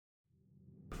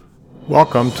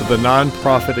Welcome to the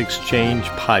Nonprofit Exchange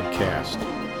Podcast.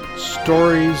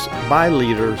 Stories by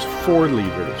leaders for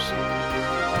leaders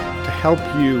to help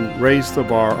you raise the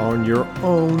bar on your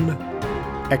own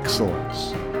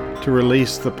excellence, to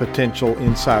release the potential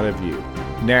inside of you.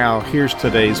 Now, here's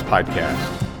today's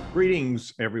podcast.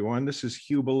 Greetings, everyone. This is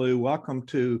Hugh Ballou. Welcome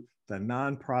to the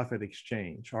Nonprofit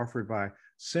Exchange, offered by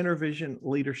Center Vision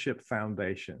Leadership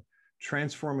Foundation,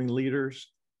 transforming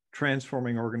leaders,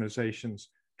 transforming organizations,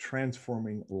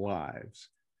 transforming lives.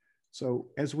 So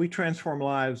as we transform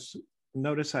lives,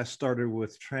 notice I started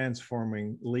with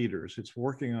transforming leaders. It's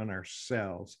working on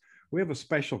ourselves. We have a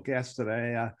special guest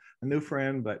today, a new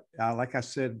friend, but like I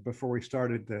said before we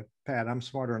started, Pat, I'm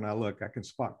smarter than I look. I can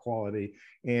spot quality.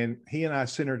 And he and I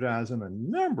synergize in a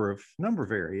number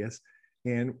of areas.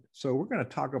 And so we're going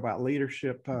to talk about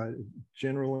leadership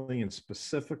generally and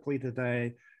specifically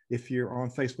today. If you're on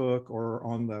Facebook or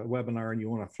on the webinar and you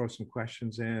want to throw some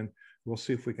questions in, we'll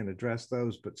see if we can address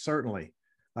those, but certainly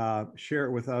share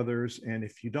it with others. And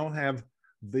if you don't have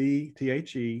the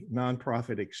THE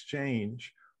Nonprofit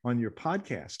Exchange on your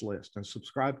podcast list and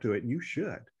subscribe to it, you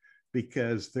should,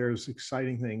 because there's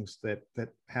exciting things that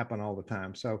happen all the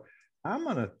time. So I'm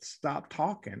going to stop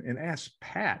talking and ask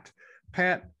Pat.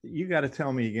 Pat, you got to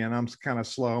tell me again. I'm kind of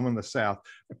slow. I'm in the South.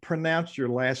 Pronounce your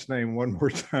last name one more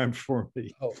time for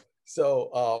me.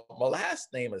 So my last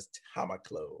name is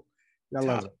Tamaclo. I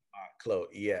love it. Tamaclo,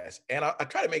 yes. And I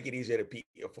try to make it easier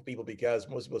for people because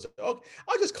most people say, "Oh,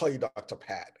 I'll just call you Dr.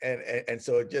 Pat," and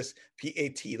so just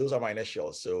PAT. Those are my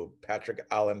initials. So Patrick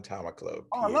Allen Tamaclo.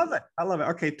 Oh, I love it. I love it.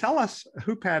 Okay, tell us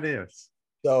who Pat is.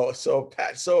 So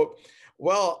Pat.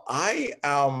 Well, I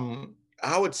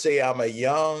would say I'm a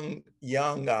young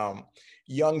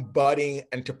budding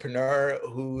entrepreneur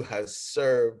who has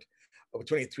served over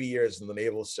 23 years in the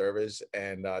Naval Service,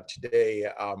 and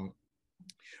today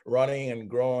running and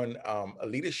growing a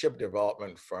leadership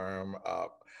development firm,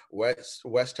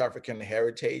 West African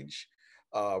Heritage,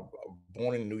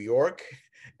 born in New York,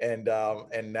 and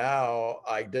now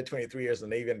I did 23 years in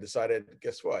the Navy and decided,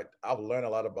 guess what? I've learned a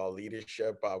lot about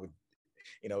leadership.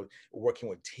 Working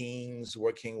with teams,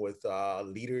 working with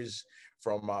leaders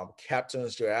from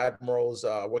captains to admirals,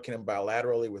 working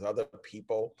bilaterally with other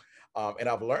people. And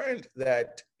I've learned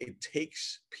that it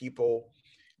takes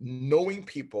knowing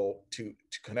people to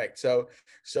connect. So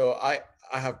I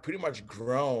have pretty much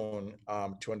grown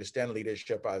to understand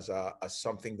leadership as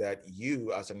something that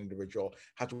you as an individual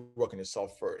have to work on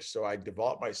yourself first. So I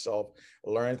developed myself,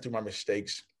 learned through my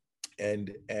mistakes,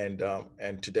 and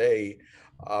today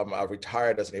I've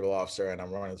retired as a naval officer and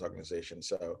I'm running this organization.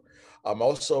 So I'm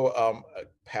also a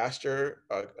pastor,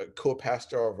 a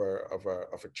co-pastor of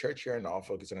a church here in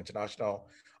Norfolk. It's an international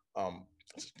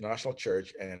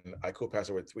church, and I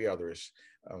co-pastor with three others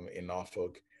in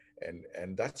Norfolk.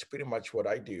 And that's pretty much what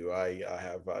I do. I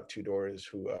have two daughters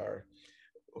who are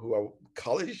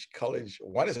college.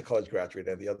 One is a college graduate,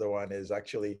 and the other one is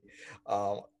actually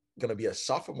going to be a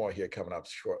sophomore here coming up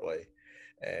shortly.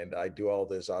 And I do all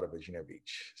this out of Virginia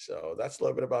Beach. So that's a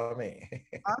little bit about me.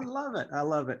 I love it. I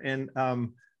love it. And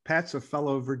Pat's a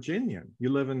fellow Virginian. You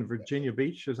live in Virginia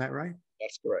Beach, is that right?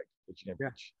 That's correct. Virginia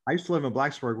Beach. I used to live in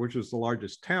Blacksburg, which is the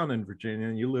largest town in Virginia,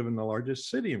 and you live in the largest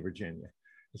city in Virginia.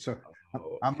 So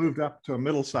I moved up to a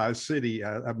middle-sized city,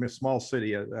 a small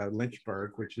city,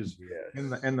 Lynchburg, which is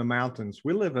in the mountains.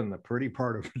 We live in the pretty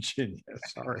part of Virginia.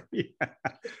 Sorry.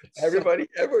 Everybody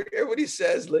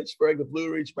says Lynchburg, the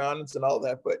Blue Ridge Mountains, and all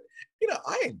that, but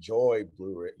I enjoy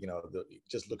Blue Ridge.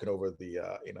 Just looking over the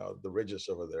the ridges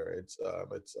over there. It's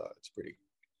pretty.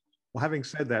 Well, having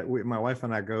said that, my wife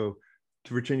and I go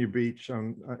to Virginia Beach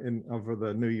over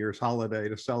the New Year's holiday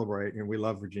to celebrate, and we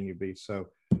love Virginia Beach. So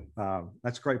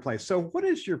that's a great place. So what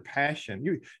is your passion?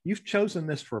 You've chosen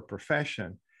this for a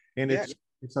profession, and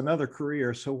it's another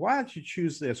career. So why did you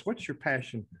choose this? What's your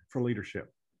passion for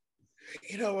leadership?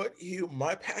 You know what,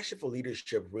 my passion for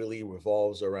leadership really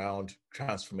revolves around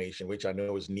transformation, which I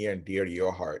know is near and dear to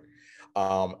your heart.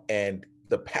 And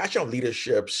the passion of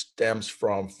leadership stems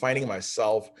from finding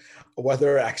myself,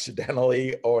 whether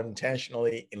accidentally or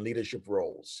intentionally, in leadership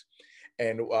roles.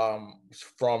 And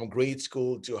from grade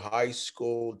school to high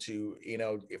school to,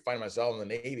 find myself in the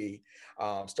Navy,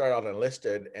 started out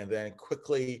enlisted and then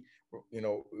quickly,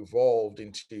 evolved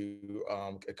into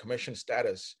a commission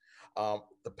status.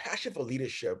 The passion for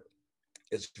leadership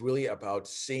is really about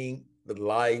seeing the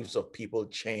lives of people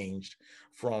changed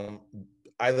from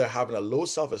either having a low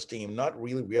self-esteem, not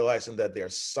really realizing that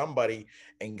there's somebody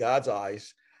in God's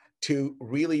eyes, to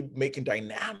really making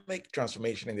dynamic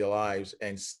transformation in their lives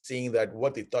and seeing that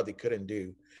what they thought they couldn't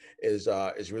do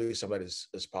is really something that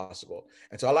is possible.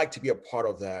 And so I like to be a part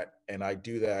of that, and I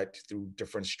do that through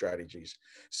different strategies.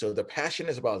 So the passion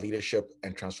is about leadership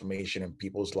and transformation in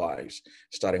people's lives,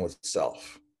 starting with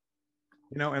self.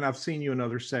 You know, and I've seen you in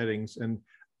other settings, and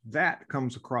that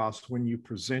comes across when you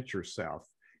present yourself.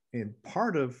 And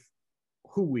part of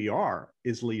who we are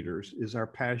as leaders is our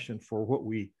passion for what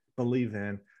we believe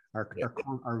in,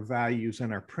 our values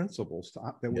and our principles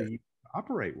that we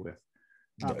operate with.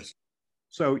 Yes.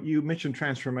 So you mentioned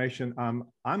transformation.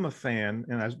 I'm a fan,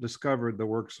 and I discovered the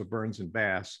works of Burns and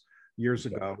Bass years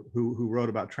ago, who wrote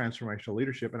about transformational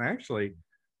leadership. And actually,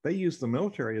 they use the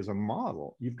military as a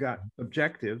model. You've got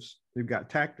objectives, you've got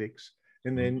tactics,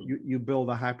 and then you build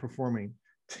a high-performing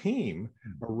team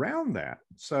around that.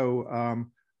 So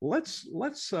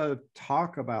let's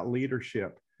talk about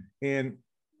leadership. And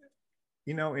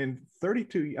you know, in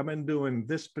 32, I've been doing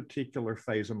this particular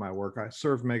phase of my work. I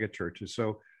serve mega churches,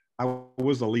 so I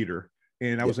was a leader,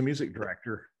 and I was a music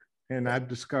director, and I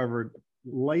discovered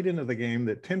late into the game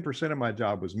that 10% of my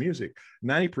job was music.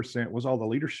 90% was all the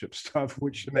leadership stuff,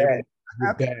 which enabled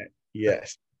you bet.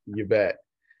 Yes, you bet.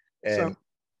 And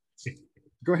so,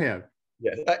 go ahead.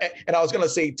 Yes, and I was going to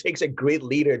say, it takes a great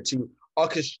leader to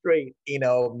orchestrate, you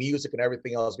know, music and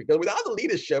everything else, because without the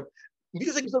leadership,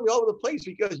 music is going to be all over the place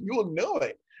because you will know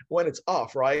it when it's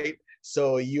off, right?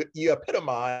 So you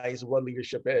epitomize what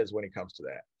leadership is when it comes to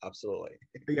that. Absolutely.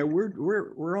 Yeah,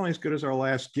 we're only as good as our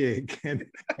last gig, and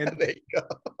there you go.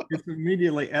 It's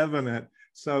immediately evident.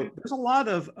 So there's a lot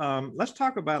of let's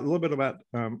talk about a little bit about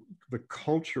the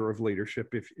culture of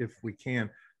leadership, if we can.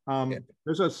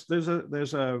 There's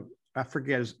a I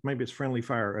forget, maybe it's friendly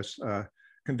fire, a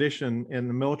condition in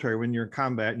the military when you're in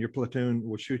combat and your platoon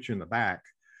will shoot you in the back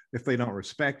if they don't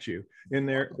respect you. And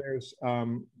there's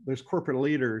corporate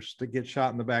leaders that get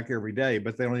shot in the back every day,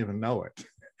 but they don't even know it.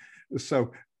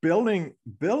 So building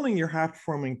your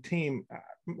high-performing team,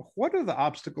 what are the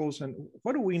obstacles and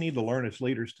what do we need to learn as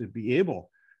leaders to be able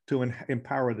to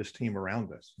empower this team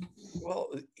around us? Well,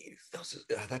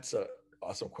 that's an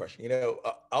awesome question. You know,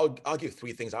 I'll give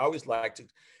three things. I always like to,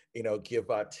 you know,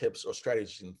 give tips or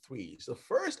strategies in threes. The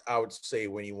first, I would say,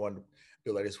 when you want to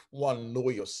build that is, one, know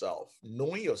yourself.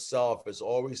 Knowing yourself is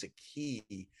always a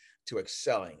key to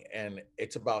excelling, and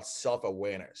it's about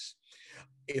self-awareness.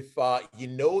 If you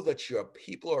know that you're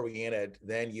people-oriented,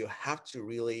 then you have to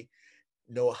really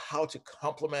know how to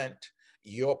complement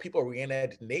your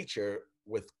people-oriented nature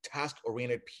with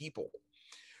task-oriented people.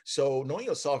 So knowing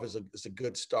yourself is a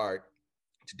good start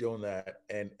to doing that,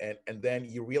 and then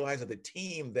you realize that the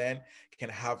team then can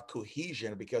have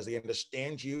cohesion because they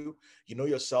understand you. You know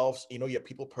yourselves. You know you're a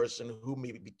people person who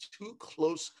may be too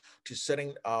close to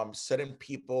setting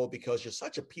people because you're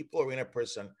such a people-oriented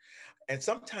person, and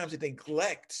sometimes it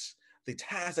neglects the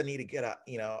tasks that need to get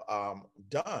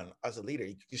done as a leader.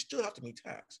 You still have to meet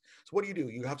tasks. So what do?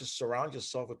 You have to surround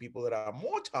yourself with people that are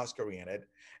more task-oriented,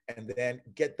 and then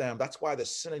get them. That's why the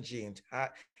synergy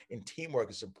in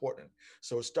teamwork is important.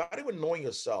 So starting with knowing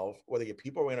yourself, whether you're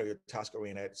people-oriented or you're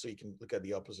task-oriented, so you can look at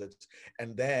the opposites,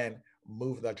 and then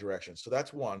move in that direction. So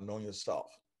that's one, knowing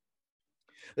yourself.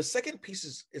 The second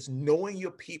piece is knowing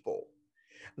your people.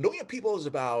 Knowing your people is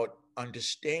about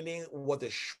understanding what the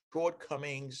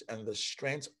shortcomings and the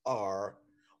strengths are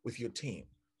with your team.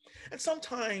 And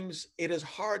sometimes it is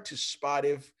hard to spot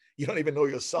if you don't even know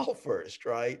yourself first,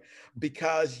 right?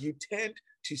 Because you tend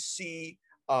to see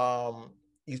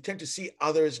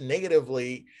others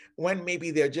negatively when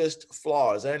maybe they're just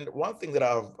flaws. And one thing that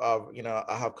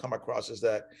I have come across is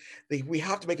that we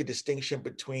have to make a distinction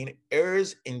between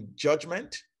errors in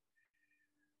judgment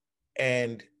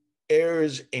and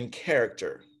errors in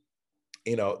character.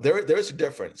 You know, there's a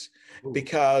difference,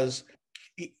 because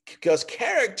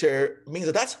character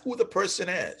means that's who the person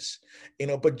is, you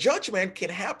know, but judgment can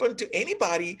happen to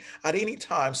anybody at any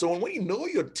time. So when you know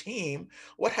your team,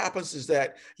 what happens is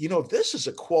that, you know, this is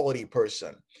a quality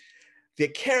person. Their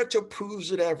character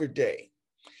proves it every day.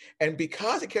 And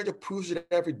because the character proves it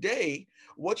every day,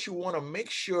 what you want to make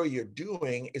sure you're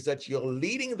doing is that you're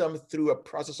leading them through a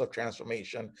process of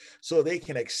transformation so they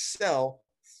can excel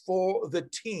for the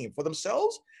team, for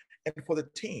themselves and for the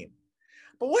team.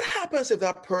 But what happens if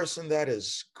that person that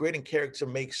is great in character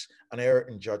makes an error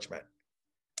in judgment?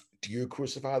 Do you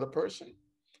crucify the person?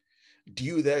 Do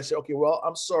you then say, okay, well,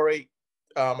 I'm sorry,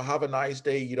 have a nice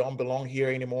day, you don't belong here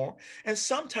anymore? And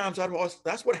sometimes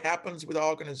that's what happens with our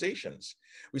organizations.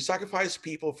 We sacrifice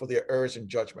people for their errors in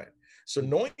judgment. So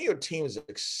knowing your team is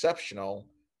exceptional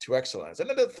to excellence. And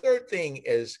then the third thing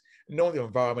is knowing the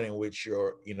environment in which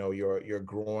you're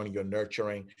growing, you're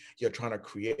nurturing, you're trying to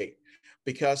create.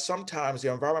 Because sometimes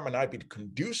the environment might not be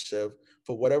conducive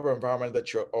for whatever environment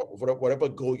that you're, or whatever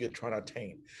goal you're trying to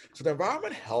attain. So the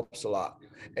environment helps a lot.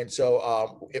 And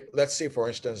so let's say, for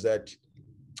instance, that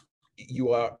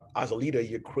you are, as a leader,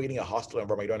 you're creating a hostile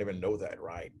environment, you don't even know that,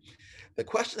 right? The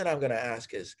question that I'm going to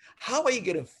ask is, how are you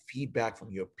getting feedback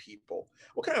from your people?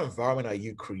 What kind of environment are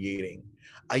you creating?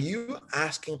 Are you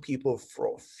asking people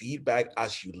for feedback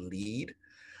as you lead?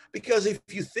 Because if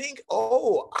you think,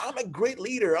 oh, I'm a great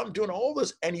leader, I'm doing all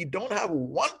this, and you don't have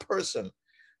one person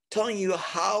telling you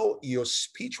how your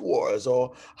speech was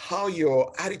or how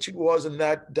your attitude was in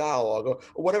that dialogue or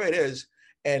whatever it is,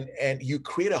 and you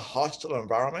create a hostile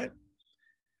environment,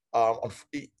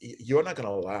 you're not going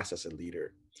to last as a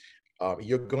leader.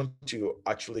 You're going to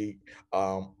actually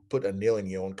put a nail in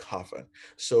your own coffin.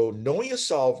 So knowing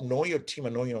yourself, knowing your team,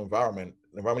 and knowing your environment,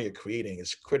 the environment you're creating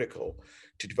is critical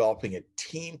to developing a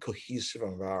team cohesive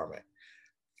environment.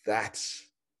 That's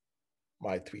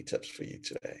my 3 tips for you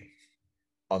today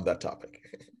on that topic.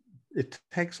 It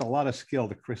takes a lot of skill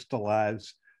to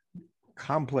crystallize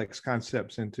complex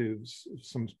concepts into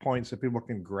some points that people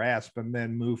can grasp and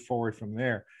then move forward from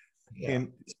there. Yeah.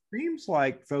 And it seems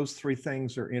like those 3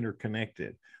 things are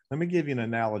interconnected. Let me give you an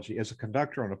analogy. As a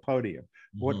conductor on a podium,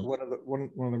 mm-hmm. one of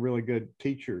the really good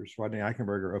teachers, Rodney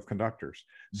Eichenberger of conductors,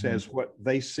 mm-hmm. says what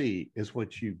they see is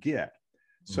what you get.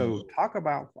 So mm-hmm. talk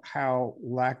about how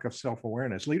lack of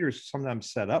self-awareness. Leaders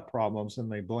sometimes set up problems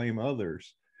and they blame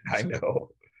others. I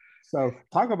know. So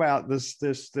talk about this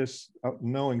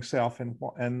knowing self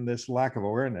and this lack of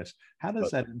awareness. How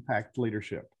does that impact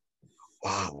leadership?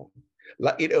 Wow.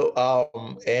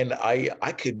 And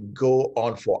I could go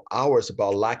on for hours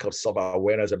about lack of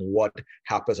self-awareness and what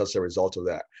happens as a result of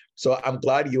that. So I'm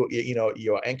glad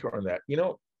you're anchoring that.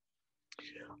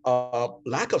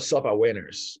 Lack of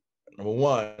self-awareness, number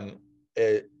one,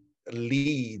 it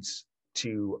leads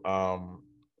to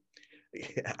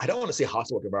I don't want to say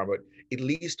hostile work environment, but it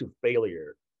leads to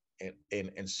failure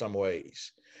in some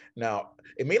ways. Now,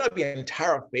 it may not be an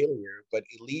entire failure, but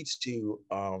it leads to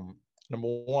number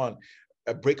one,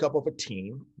 a breakup of a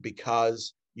team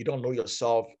because you don't know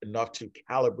yourself enough to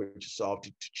calibrate yourself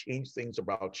to change things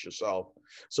about yourself.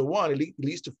 So one, it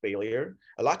leads to failure.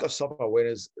 A lack of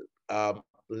self-awareness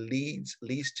leads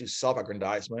to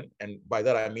self-aggrandizement. And by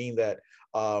that, I mean that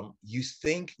you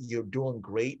think you're doing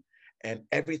great and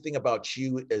everything about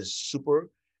you is super,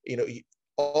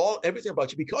 everything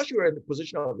about you, because you're in the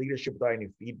position of leadership without any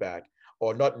feedback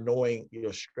or not knowing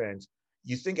your strengths,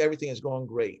 you think everything is going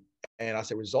great. And as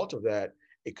a result of that,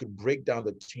 it could break down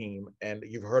the team. And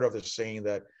you've heard of the saying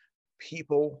that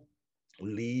people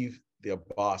leave their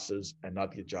bosses and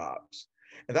not their jobs.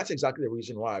 And that's exactly the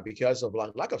reason why, because of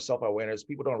lack of self-awareness,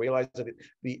 people don't realize that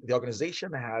the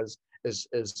organization is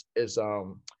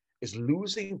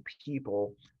losing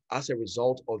people as a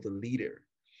result of the leader.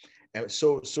 And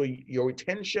so your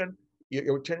retention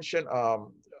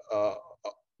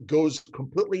goes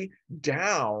completely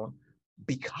down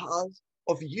because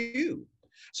of you.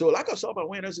 So lack of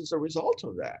self-awareness is a result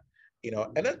of that,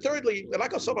 and then thirdly, the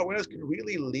lack of self-awareness can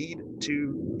really lead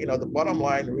to, the bottom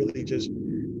line really just,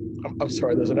 I'm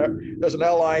sorry, there's an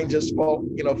airline just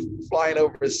flying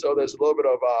over, so there's a little bit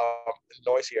of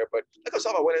noise here, but lack of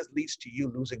self-awareness leads to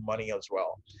you losing money as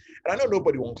well. And I know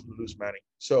nobody wants to lose money.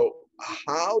 So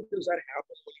how does that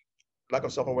happen? Lack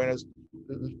of self-awareness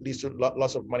leads to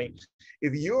loss of money.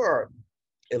 If you're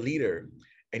a leader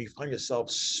and you find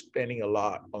yourself spending a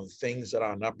lot on things that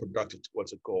are not productive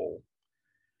towards a goal,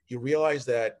 you realize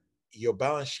that your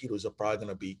balance sheet was probably going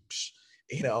to be,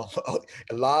 a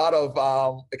lot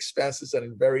of expenses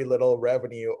and very little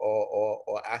revenue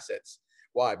or assets.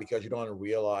 Why? Because you don't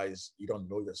realize, you don't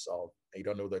know yourself, and you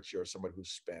don't know that you're somebody who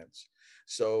spends.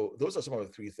 So those are some of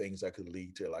the 3 things that could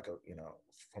lead to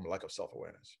from lack of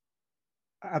self-awareness.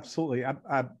 Absolutely.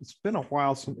 It's been a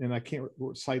while since, and I can't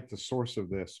cite the source of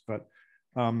this, but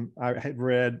I had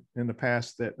read in the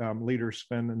past that leaders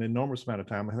spend an enormous amount of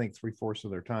time, I think 3/4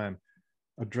 of their time,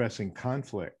 addressing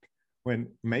conflict, when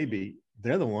maybe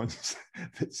they're the ones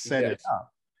that set it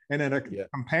up. And then a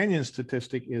companion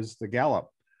statistic is the Gallup.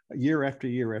 Year after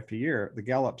year after year, the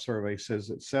Gallup survey says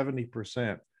that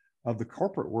 70% of the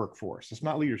corporate workforce, it's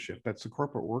not leadership, that's the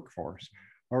corporate workforce,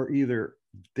 are either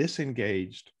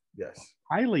disengaged,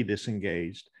 highly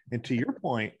disengaged. And to your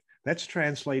point, that's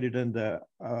translated into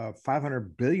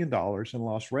 $500 billion in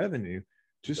lost revenue,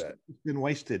 just in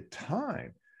wasted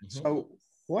time. Mm-hmm. So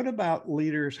what about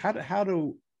leaders? How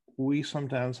do we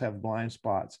sometimes have blind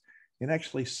spots and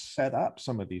actually set up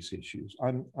some of these issues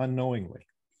unknowingly?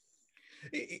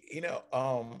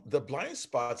 The blind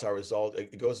spots are a result,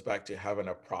 it goes back to having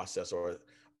a process or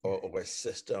a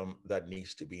system that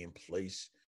needs to be in place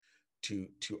to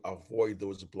avoid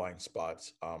those blind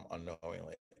spots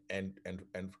unknowingly. And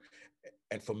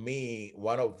for me,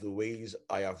 one of the ways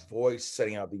I avoid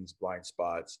setting out these blind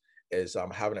spots is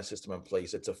having a system in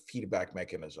place. It's a feedback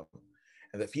mechanism.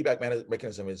 And the feedback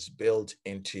mechanism is built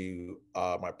into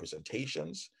my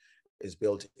presentations, is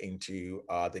built into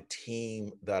the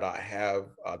team that I have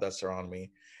that surround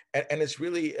me. And it's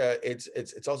really,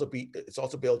 it's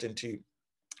also built into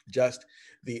just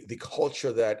the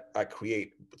culture that I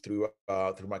create through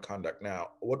my conduct. Now,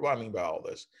 what do I mean by all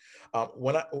this?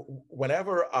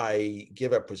 Whenever I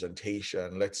give a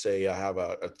presentation, let's say I have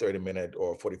a 30-minute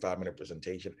or 45-minute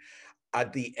presentation,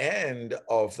 at the end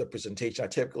of the presentation, I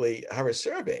typically have a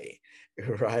survey,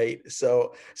 right?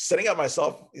 So setting up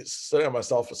myself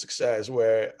for success,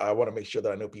 where I want to make sure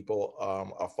that I know people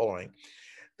are following.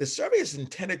 The survey is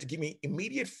intended to give me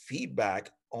immediate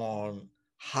feedback on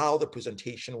how the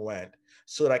presentation went,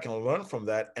 so that I can learn from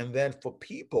that, and then for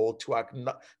people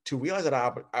to realize that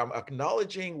I'm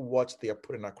acknowledging what they're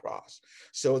putting across.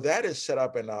 So that is set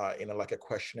up in like a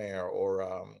questionnaire, or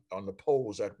on the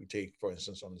polls that we take, for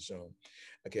instance, on Zoom.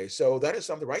 Okay, so that is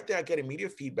something right there. I get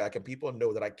immediate feedback, and people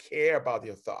know that I care about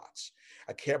their thoughts.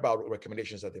 I care about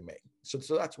recommendations that they make.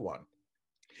 So that's one.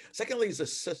 Secondly, is a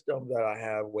system that I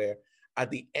have where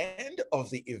at the end of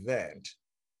the event,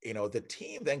 the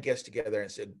team then gets together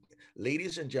and said,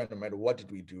 ladies and gentlemen, what did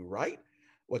we do right?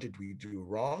 What did we do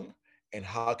wrong? And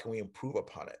how can we improve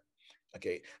upon it?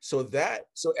 Okay, so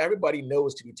everybody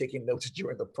knows to be taking notes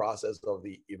during the process of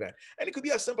the event. And it could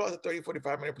be as simple as a 30,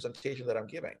 45-minute presentation that I'm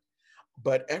giving,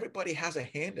 but everybody has a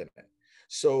hand in it.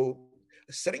 So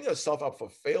setting yourself up for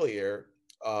failure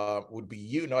would be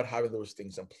you not having those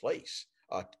things in place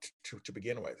to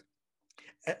begin with.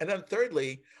 And then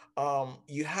thirdly,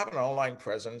 you have an online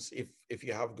presence. If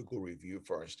you have Google Review,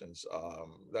 for instance,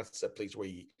 that's a place where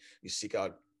you seek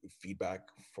out feedback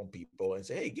from people and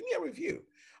say, hey, give me a review.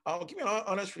 Give me an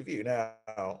honest review.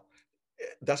 Now,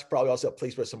 that's probably also a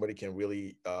place where somebody can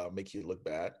really make you look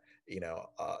bad.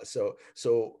 So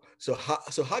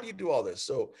how do you do all this?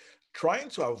 So trying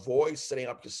to avoid setting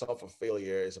up yourself for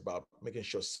failure is about making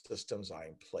sure systems are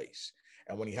in place.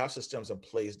 And when you have systems in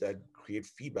place that create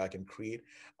feedback and create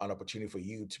an opportunity for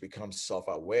you to become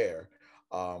self-aware,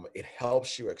 it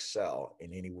helps you excel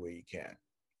in any way you can.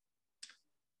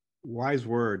 Wise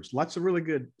words. Lots of really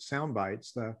good sound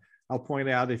bites. I'll point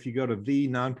out, if you go to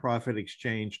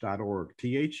thenonprofitexchange.org,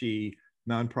 THE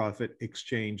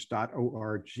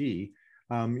nonprofitexchange.org,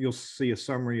 you'll see a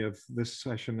summary of this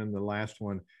session and the last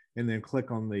one, and then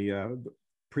click on the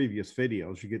previous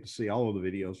videos. You get to see all of the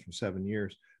videos from 7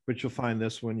 years. But you'll find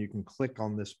this one. You can click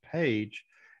on this page,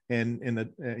 and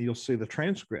you'll see the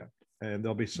transcript. And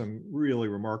there'll be some really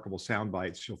remarkable sound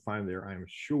bites you'll find there, I'm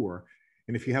sure.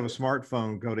 And if you have a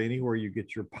smartphone, go to anywhere you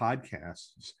get your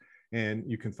podcasts, and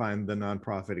you can find the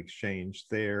Nonprofit Exchange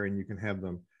there, and you can have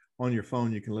them on your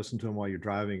phone. You can listen to them while you're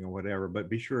driving or whatever, but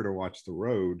be sure to watch the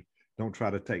road. Don't try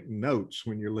to take notes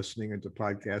when you're listening to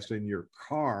podcasts in your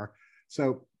car.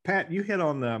 So, Pat, you hit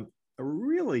on a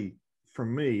really, for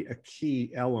me, a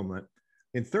key element.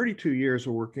 In 32 years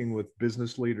of working with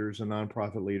business leaders and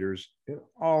nonprofit leaders in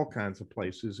all kinds of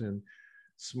places, in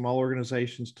small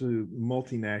organizations to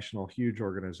multinational, huge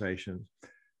organizations,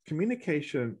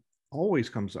 communication always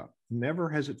comes up. Never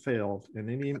has it failed in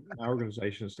any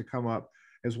organizations to come up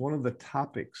as one of the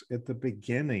topics at the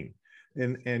beginning.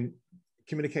 And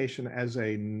communication as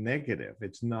a negative,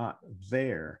 it's not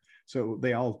there. So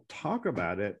they all talk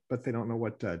about it, but they don't know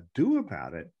what to do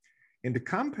about it. And to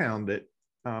compound it,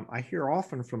 I hear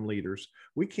often from leaders,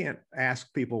 we can't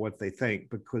ask people what they think,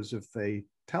 because if they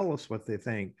tell us what they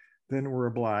think, then we're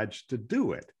obliged to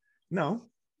do it. No.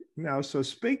 So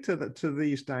speak to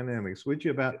these dynamics, would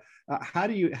you, about how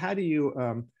do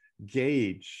you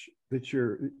gauge that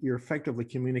you're effectively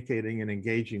communicating and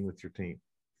engaging with your team?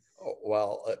 Oh,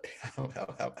 well,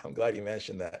 I'm glad you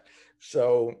mentioned that.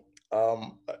 So,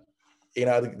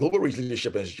 the Global Reach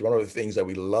Leadership Institute, one of the things that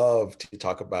we love to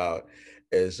talk about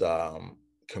is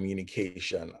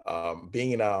communication.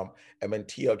 Being a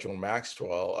mentee of John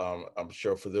Maxwell, I'm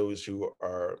sure for those who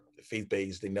are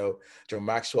faith-based, they know John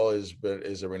Maxwell is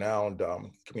a renowned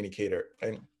communicator.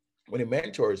 And when he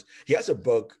mentors, he has a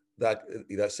book that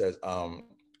says, I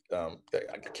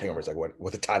can't remember exactly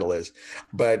what the title is,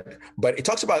 but it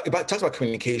talks about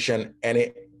communication, and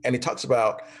it talks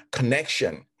about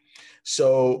connection.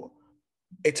 So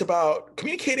it's about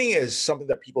communicating is something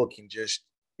that people can just,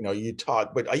 you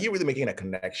talk, but are you really making a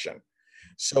connection?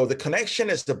 So the connection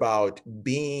is about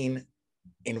being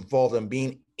involved and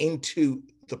being into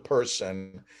the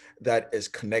person that is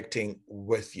connecting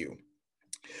with you.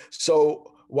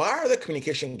 So why are the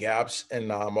communication gaps in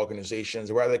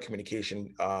organizations? Why are the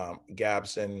communication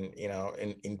gaps in,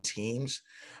 in teams?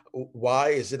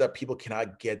 Why is it that people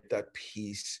cannot get that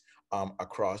piece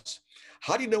across?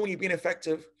 How do you know when you're being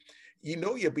effective? You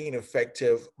know you're being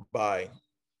effective by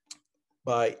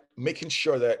making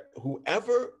sure that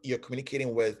whoever you're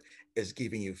communicating with is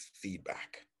giving you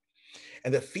feedback.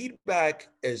 And the feedback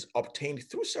is obtained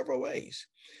through several ways.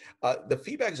 The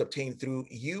feedback is obtained through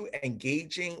you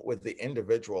engaging with the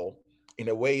individual in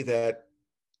a way that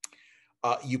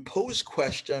you pose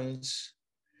questions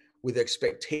with the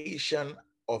expectation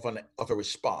of a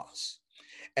response,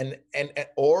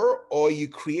 or you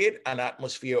create an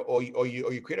atmosphere, or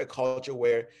you create a culture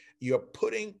where you're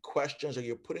putting questions, or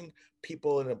you're putting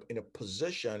people in a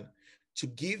position to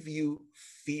give you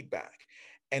feedback.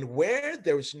 And where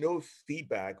there is no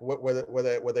feedback, whether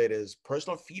it is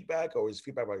personal feedback or is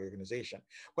feedback by the organization,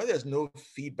 where there's no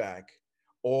feedback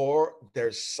or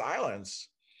there's silence,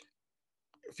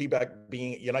 feedback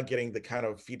being you're not getting the kind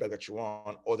of feedback that you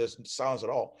want, or there's silence at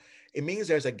all, it means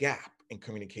there's a gap in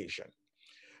communication.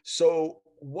 So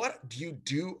what do you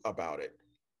do about it?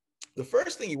 The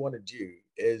first thing you want to do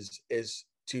is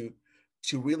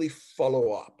to really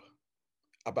follow up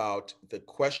about the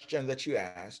question that you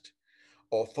asked,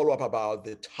 or follow up about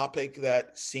the topic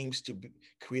that seems to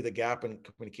create a gap in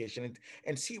communication,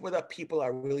 and see whether people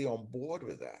are really on board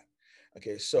with that.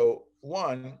 Okay, so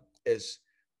one is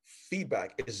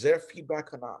feedback. Is there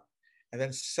feedback or not? And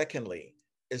then secondly,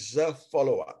 is there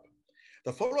follow-up?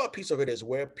 The follow-up piece of it is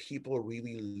where people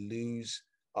really lose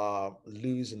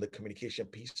in the communication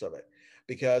piece of it,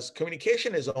 because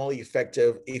communication is only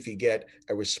effective if you get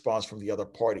a response from the other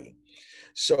party.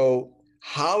 So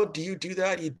how do you do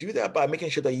that? You do that by making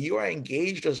sure that you are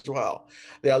engaged as well.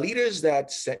 There are leaders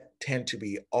that tend to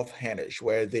be offhandish,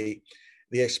 where they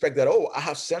expect that, oh, I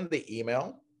have sent the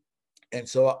email, and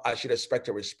so I should expect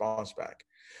a response back.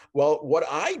 Well, what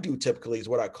I do typically is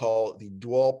what I call the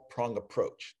dual prong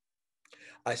approach.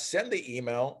 I send the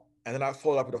email, and then I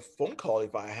follow up with a phone call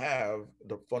if I have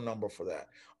the phone number for that.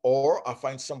 Or I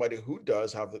find somebody who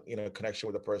does have the connection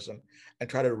with the person and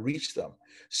try to reach them.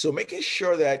 So making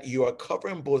sure that you are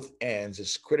covering both ends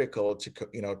is critical to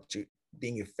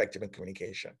being effective in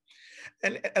communication.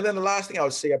 And then the last thing I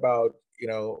would say about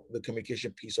the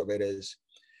communication piece of it is,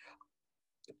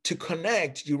 to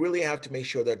connect, you really have to make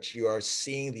sure that you are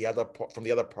seeing the other from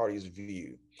the other party's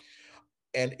view.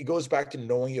 And it goes back to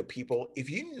knowing your people. If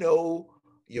you know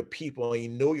your people, and you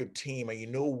know your team, and you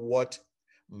know what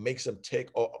makes them tick,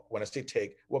 or when I say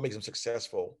tick, what makes them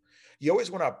successful, you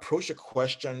always want to approach the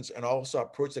questions and also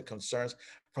approach the concerns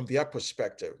from their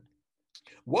perspective.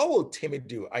 What will Timmy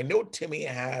do? I know Timmy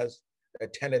has a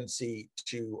tendency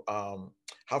to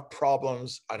have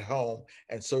problems at home,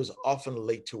 and so is often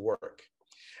late to work.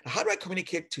 How do I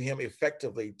communicate to him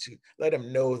effectively to let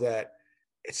him know that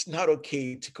it's not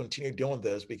okay to continue doing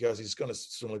this because he's going to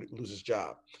soon lose his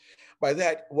job? By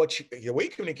that, the way you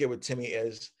communicate with Timmy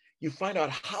is you find out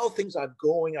how things are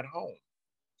going at home.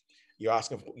 You're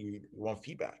asking for, you want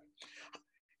feedback.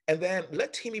 And then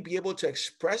let Timmy be able to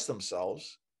express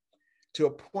themselves to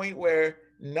a point where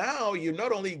now you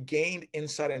not only gained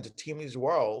insight into Timmy's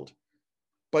world,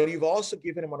 but you've also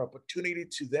given him an opportunity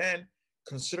to then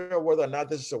consider whether or not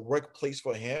this is a workplace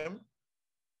for him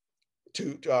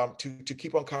to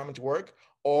keep on coming to work,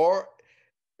 or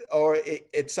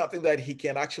it's something that he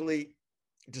can actually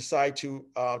decide to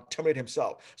terminate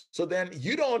himself. So then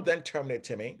you don't then terminate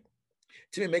Timmy.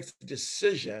 Timmy makes the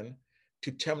decision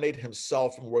to terminate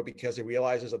himself from work because he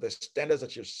realizes that the standards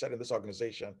that you've set in this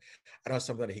organization are not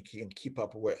something that he can keep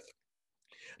up with.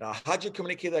 Now, how do you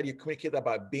communicate that? You communicate that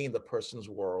by being the person's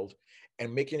world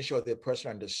and making sure the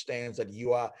person understands that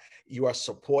you are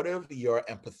supportive, you're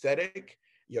empathetic,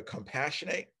 you're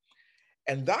compassionate.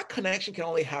 And that connection can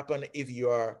only happen if you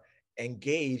are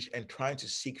engaged and trying to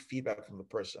seek feedback from the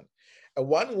person. A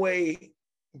one-way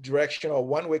direction or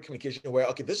one-way communication where,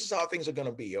 okay, this is how things are going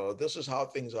to be, or this is how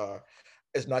things are,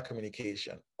 is not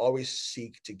communication. Always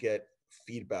seek to get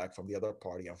feedback from the other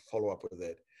party and follow up with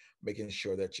it, making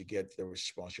sure that you get the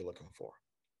response you're looking for.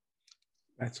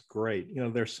 That's great.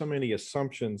 There's so many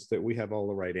assumptions that we have all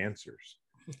the right answers.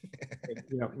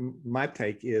 My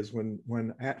take is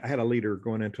when I had a leader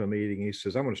going into a meeting, he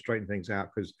says, I'm going to straighten things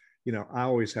out because, I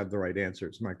always have the right answer.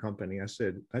 It's my company. I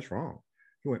said, that's wrong.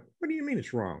 He went, what do you mean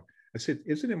it's wrong? I said,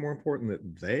 isn't it more important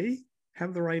that they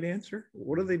have the right answer?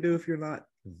 What do they do if you're not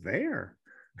there?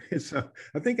 So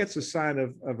I think that's a sign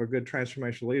of a good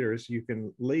transformational leader is you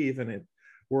can leave and it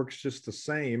works just the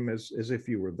same as if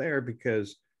you were there,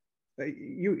 because I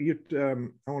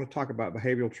want to talk about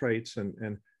behavioral traits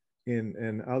and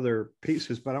in other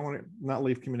pieces, but I want to not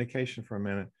leave communication for a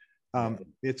minute.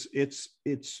 It's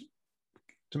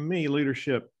to me,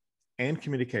 leadership and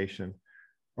communication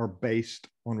are based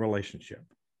on relationship.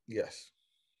 Yes.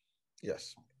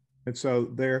 Yes. And so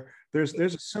there's a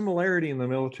similarity in the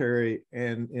military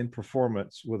and in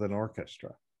performance with an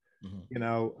orchestra.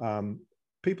 Mm-hmm.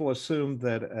 People assume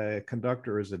that a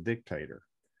conductor is a dictator.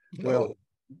 No. Well,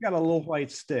 you've got a little white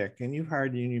stick and you've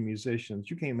hired union musicians.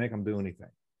 You can't make them do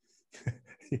anything.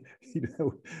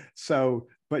 So,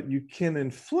 but you can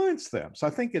influence them. So I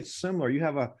think it's similar.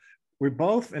 We're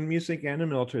both in music and in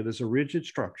military. There's a rigid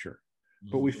structure,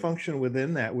 but we function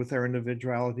within that with our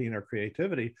individuality and our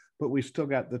creativity, but we've still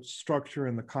got the structure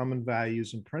and the common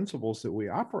values and principles that we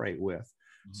operate with.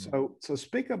 Mm-hmm. So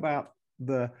speak about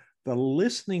the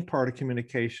listening part of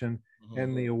communication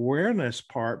and the awareness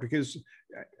part, because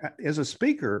as a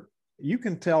speaker, you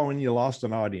can tell when you lost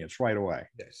an audience right away.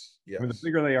 Yes. I mean, the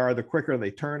bigger they are, the quicker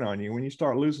they turn on you. When you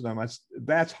start losing them,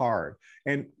 that's hard.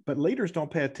 But leaders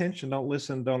don't pay attention, don't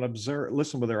listen, don't observe,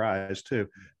 listen with their eyes too,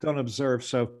 don't observe.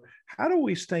 So how do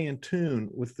we stay in tune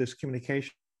with this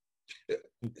communication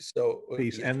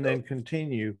piece and then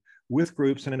continue with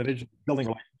groups and individuals building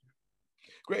relationships?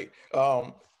 Great.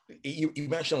 You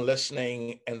mentioned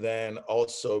listening, and then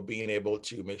also being able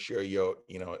to make sure you're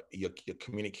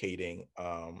communicating,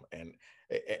 and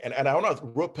I want to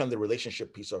rope in the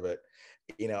relationship piece of it.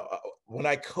 When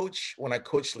I coach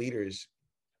leaders,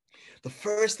 the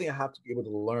first thing I have to be able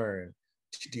to learn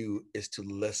to do is to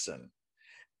listen.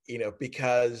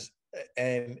 Because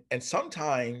and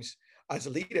sometimes as a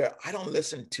leader, I don't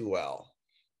listen too well.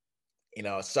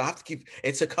 So I have to keep.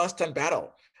 It's a constant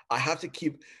battle. I have to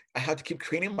keep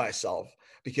training myself,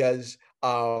 because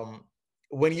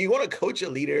when you want to coach a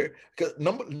leader, because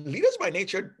leaders by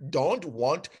nature don't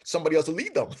want somebody else to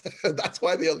lead them. That's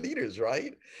why they are leaders,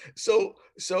 right? So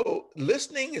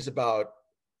listening is about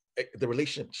the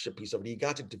relationship piece of it. You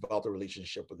got to develop the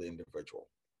relationship with the individual.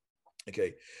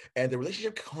 Okay. And the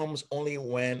relationship comes only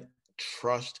when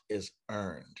trust is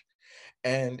earned.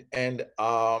 And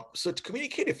so to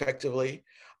communicate effectively,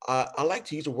 I like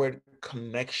to use the word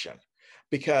connection,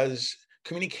 because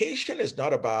communication is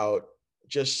not about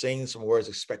just saying some words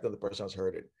expecting the person has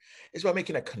heard it. It's about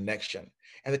making a connection.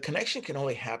 And the connection can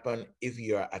only happen if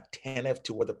you're attentive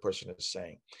to what the person is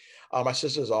saying. My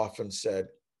sisters often said,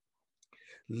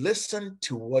 listen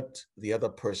to what the other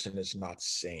person is not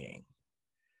saying.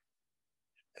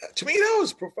 To me, that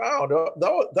was profound.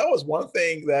 That was one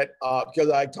thing that, because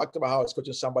I talked about how I was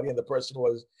coaching somebody and the person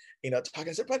was, talking.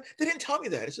 I said, but they didn't tell me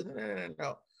that. I said,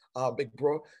 no. Big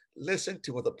bro, listen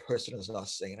to what the person is not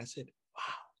saying. I said, wow.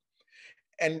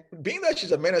 And being that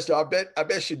she's a minister, I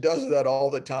bet she does that all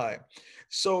the time.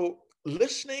 So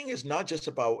listening is not just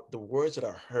about the words that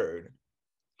are heard.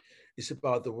 It's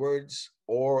about the words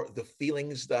or the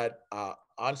feelings that are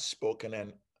unspoken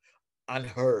and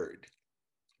unheard,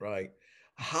 right?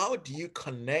 How do you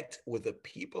connect with the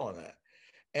people on that?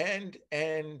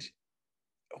 And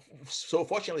so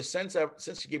fortunately, since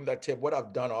you gave me that tip, what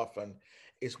I've done often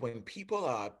is when people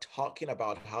are talking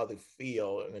about how they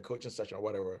feel in a coaching session or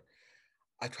whatever,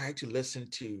 I try to listen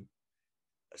to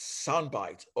sound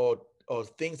bites or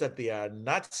things that they are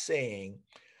not saying,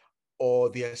 or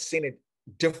they are saying it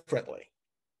differently.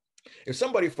 If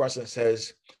somebody, for instance,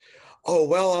 says, oh,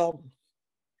 well,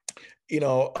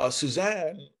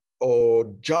 Suzanne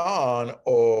or John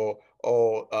or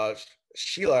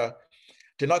Sheila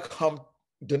did not come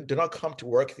to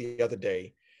work the other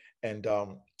day, and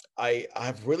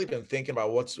I've really been thinking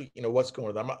about what's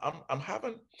going on. I'm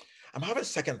having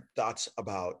second thoughts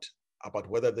about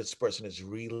whether this person is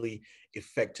really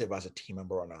effective as a team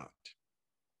member or not.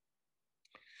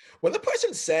 When the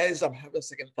person says I'm having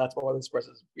second thoughts about whether this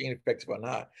person is being effective or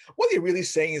not, what they're really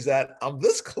saying is that I'm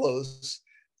this close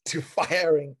to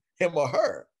firing him or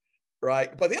her,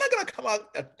 right? But they're not going to come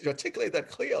out to articulate that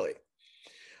clearly.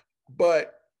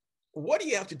 But what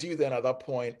you have to do then at that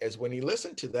point is, when you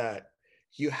listen to that,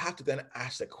 you have to then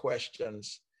ask the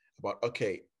questions about,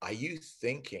 okay, are you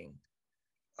thinking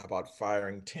about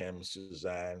firing Tim,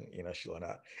 Suzanne, Sheila,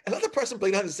 not? Another person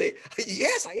played on to say,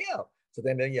 yes, I am. So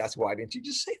then you ask, why didn't you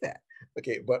just say that?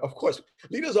 Okay, but of course,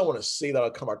 leaders don't want to say that or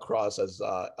come across as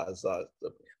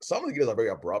some leaders are very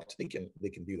abrupt. They can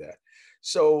do that.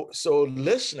 So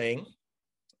listening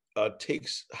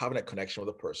takes having a connection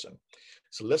with a person.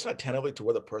 So listen attentively to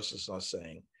what the person is not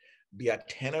saying. Be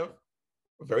attentive,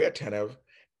 very attentive,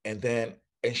 and then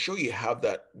ensure you have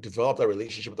develop that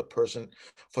relationship with the person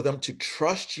for them to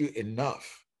trust you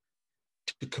enough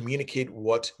to communicate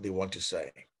what they want to say.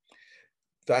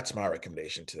 That's my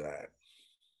recommendation to that.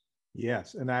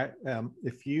 Yes, and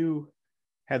if you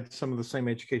had some of the same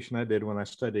education I did when I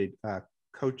studied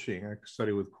coaching. I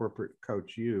studied with corporate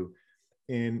coach U,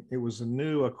 and it was a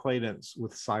new acquaintance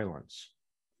with silence.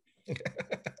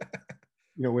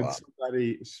 When Wow.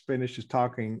 somebody finishes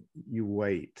talking, you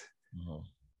wait. Mhm.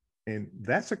 And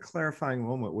that's a clarifying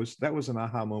moment. That was an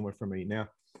aha moment for me. Now,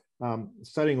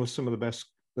 studying with some of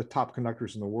the top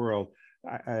conductors in the world,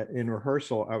 in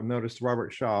rehearsal, I noticed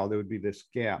Robert Shaw, there would be this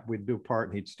gap. We'd do a part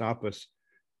and he'd stop us.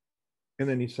 And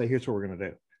then he'd say, here's what we're going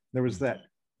to do. There was that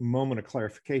moment of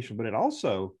clarification, but it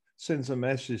also sends a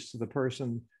message to the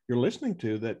person you're listening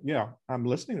to that, yeah, I'm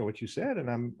listening to what you said and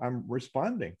I'm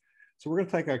responding. So we're going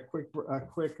to take a quick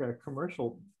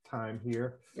commercial time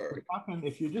here. We're talking,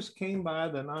 if you just came by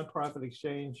the Nonprofit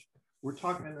Exchange, we're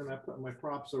talking, and then I put my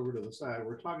props over to the side.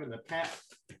 We're talking to Pat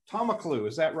Tomaclew.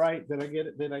 Is that right? Did I get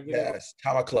it? Yes,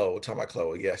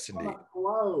 Tomaclew. Yes, indeed.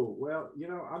 Tomaclew. Well,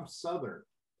 I'm Southern.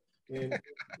 In the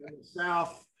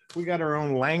South, we got our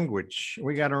own language.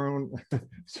 We got our own,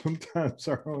 sometimes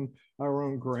our own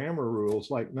grammar rules.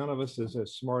 Like none of us is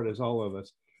as smart as all of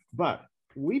us. But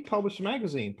we published a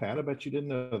magazine, Pat. I bet you didn't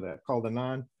know that, called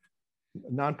the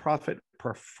Nonprofit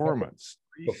Performance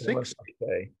 360.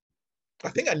 Okay. I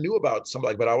think I knew about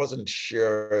something, but I wasn't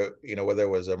sure, whether it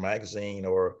was a magazine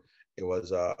or it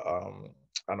was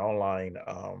an online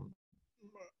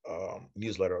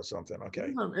newsletter or something.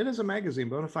 Okay. It is a magazine,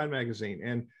 Bonafide magazine.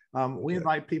 And we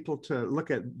invite people to look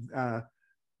at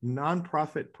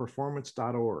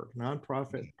nonprofitperformance.org,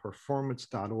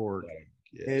 nonprofitperformance.org.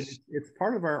 Yes. It's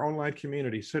part of our online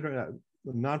community. So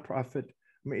nonprofit,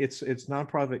 it's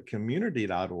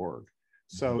nonprofitcommunity.org.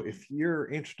 So if you're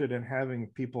interested in having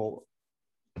people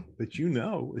that you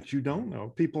don't know,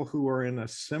 people who are in a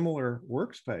similar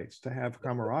workspace to have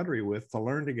camaraderie with, to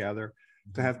learn together,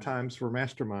 to have times for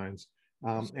masterminds,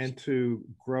 and to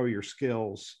grow your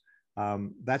skills,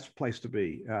 that's a place to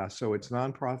be. So it's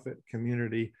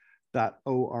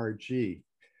nonprofitcommunity.org.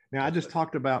 Now, I just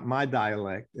talked about my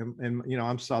dialect, and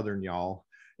I'm Southern, y'all,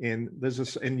 and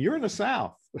and you're in the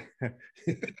South.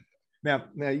 Now,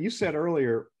 you said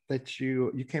earlier that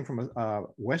you came from a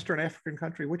Western African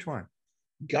country. Which one?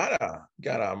 Ghana.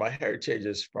 My heritage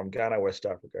is from Ghana, West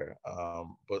Africa.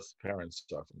 Both parents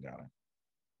are from Ghana.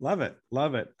 Love it.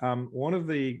 One of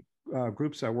the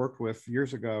groups I worked with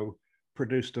years ago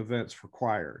produced events for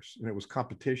choirs, and it was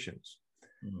competitions.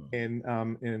 And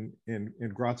in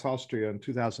Graz, Austria, in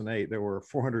 2008, there were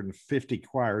 450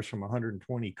 choirs from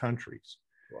 120 countries.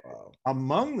 Wow.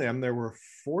 Among them, there were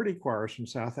 40 choirs from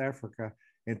South Africa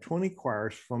and 20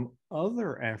 choirs from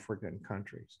other African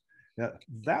countries. Now,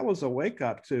 that was a wake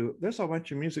up to, there's a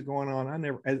bunch of music going on.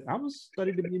 I was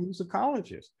studying to be a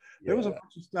musicologist. There was a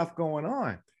bunch of stuff going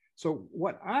on. So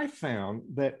what I found,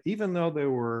 that even though there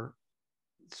were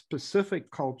specific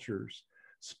cultures,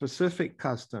 specific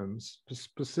customs,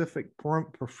 specific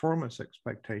performance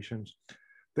expectations,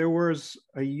 there was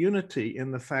a unity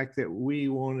in the fact that we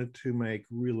wanted to make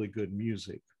really good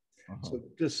music. So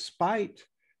despite,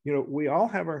 we all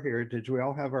have our heritage, we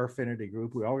all have our affinity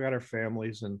group, we all got our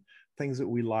families and things that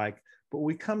we like, but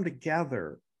we come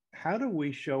together. How do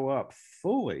we show up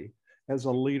fully as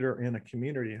a leader in a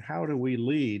community? And how do we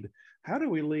lead? How do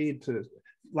we lead to,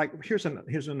 like, here's an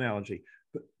analogy.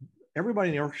 Everybody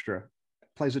in the orchestra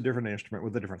plays a different instrument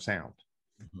with a different sound.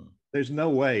 There's no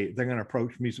way they're going to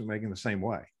approach music making the same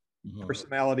way,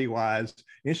 personality wise,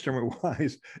 instrument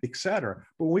wise, etc.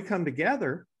 But when we come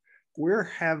together, we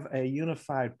have a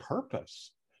unified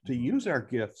purpose to use our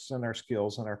gifts and our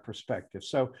skills and our perspective.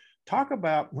 So talk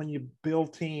about when you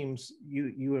build teams,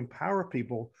 you empower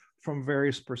people from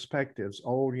various perspectives,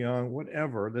 old, young,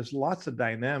 whatever. There's lots of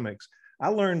dynamics. I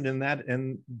learned in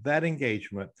that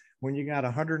engagement, when you got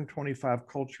 125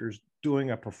 cultures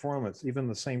doing a performance, even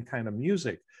the same kind of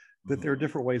music, that there are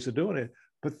different ways of doing it,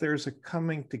 but there's a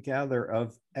coming together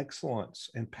of excellence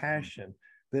and passion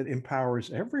that empowers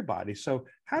everybody. So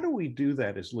how do we do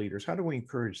that as leaders? How do we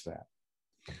encourage that?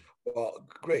 Well,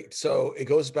 great. So it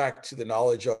goes back to the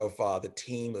knowledge of the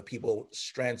team, the people,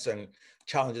 strengths and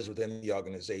challenges within the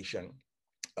organization.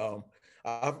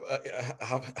 I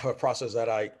have a process that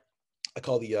I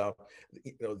call the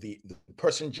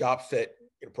person job fit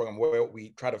program, where we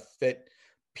try to fit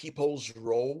people's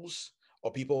roles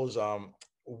or people's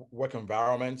work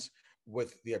environments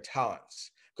with their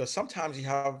talents. Because sometimes you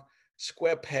have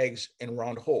square pegs in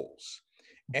round holes,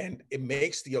 and it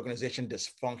makes the organization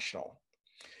dysfunctional.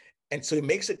 And so it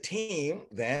makes a team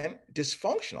then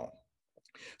dysfunctional.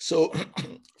 So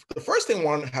the first thing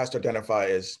one has to identify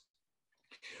is,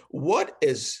 what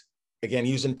is, again,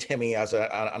 using Timmy as an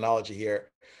analogy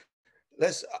here,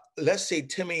 let's say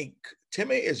Timmy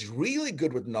is really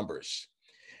good with numbers,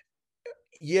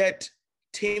 yet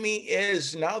Timmy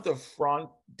is now the front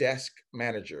desk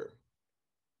manager.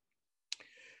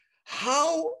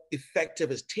 How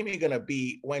effective is Timmy going to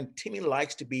be when Timmy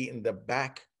likes to be in the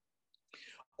back,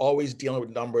 always dealing with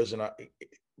numbers? And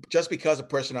just because a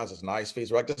person has a nice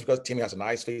face, right? Just because Timmy has a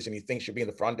nice face and he thinks should be in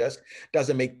the front desk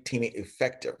doesn't make Timmy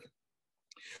effective.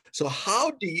 So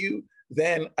how do you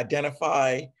then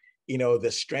identify,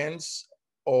 the strengths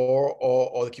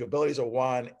or the capabilities of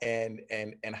one, and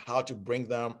how to bring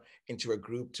them into a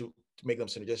group to make them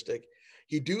synergistic?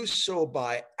 You do so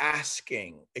by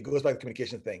asking. It goes by the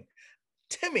communication thing.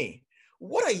 Timmy,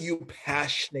 what are you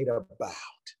passionate about?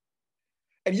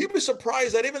 And you'd be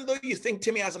surprised that even though you think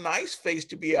Timmy has a nice face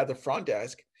to be at the front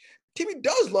desk, Timmy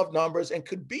does love numbers and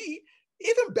could be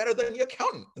even better than the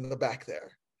accountant in the back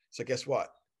there. So guess what?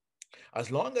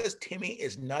 As long as Timmy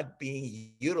is not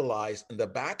being utilized in the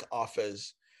back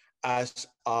office as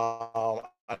an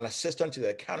assistant to the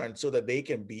accountant so that they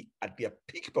can be at their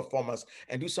peak performance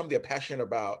and do something they're passionate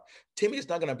about, Timmy is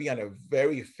not going to be a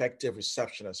very effective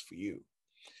receptionist for you.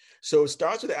 So it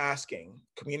starts with asking,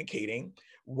 communicating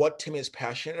what Timmy is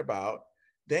passionate about.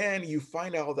 Then you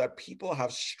find out that people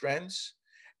have strengths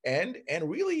and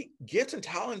really gifts and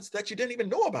talents that you didn't even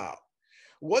know about.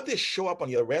 What they show up on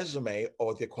your resume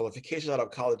or their qualifications out of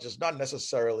college is not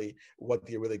necessarily what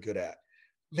they're really good at.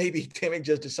 Maybe Timmy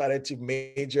just decided to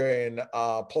major in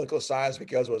political science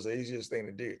because it was the easiest thing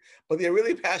to do, but they're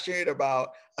really passionate about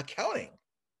accounting.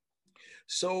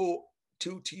 So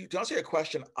to answer your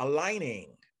question,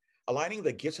 aligning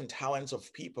the gifts and talents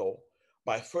of people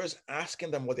by first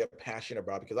asking them what they're passionate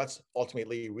about, because that's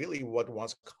ultimately really what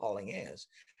one's calling is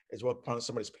what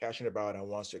somebody's passionate about and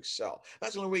wants to excel.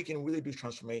 That's the only way you can really do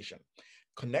transformation.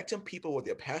 Connecting people what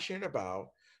they're passionate about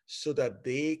so that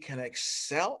they can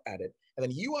excel at it. And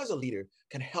then you as a leader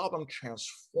can help them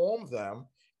transform them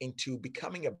into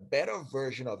becoming a better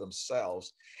version of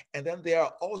themselves. And then they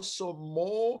are also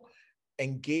more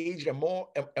engaged and more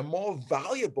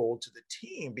valuable to the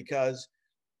team, because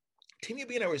Timmy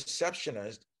being a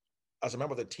receptionist as a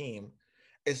member of the team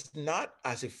is not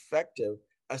as effective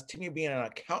as Timmy being an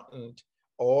accountant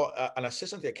or an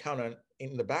assistant to the accountant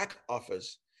in the back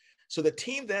office. So the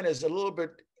team then is a little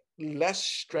bit less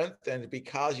strengthened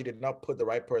because you did not put the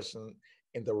right person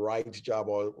in the right job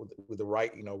or with the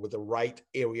right, with the right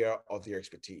area of their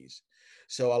expertise.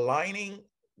 So aligning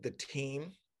the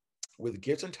team with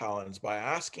gifts and talents by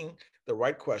asking the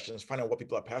right questions, find out what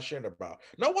people are passionate about,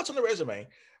 not what's on the resume,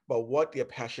 but what they're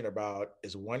passionate about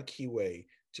is one key way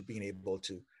to being able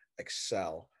to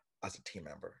excel as a team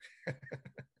member.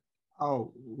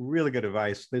 Oh, really good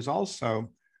advice. There's also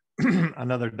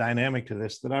another dynamic to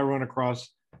this that I run across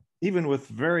even with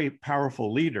very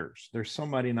powerful leaders. There's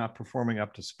somebody not performing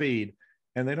up to speed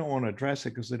and they don't want to address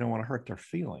it because they don't want to hurt their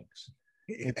feelings.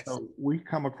 Yes. And so we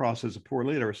come across as a poor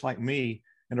leader. It's like me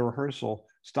in a rehearsal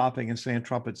stopping and saying,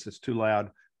 trumpets, it's too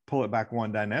loud, pull it back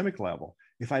one dynamic level.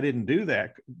 If I didn't do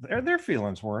that, their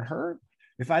feelings weren't hurt.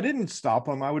 If I didn't stop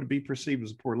them, I would be perceived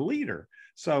as a poor leader.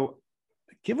 So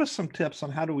give us some tips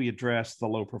on how do we address the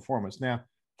low performance. Now,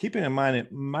 keeping in mind,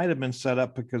 it might have been set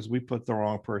up because we put the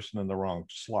wrong person in the wrong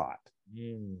slot.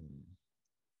 Man,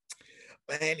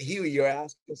 Hugh, you're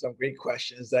asking some great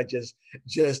questions that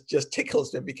just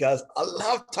tickles me, because I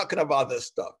love talking about this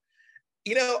stuff.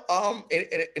 I'm not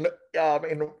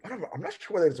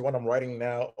sure whether it's the one I'm writing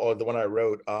now or the one I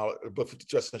wrote, but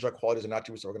 52 Essential Qualities and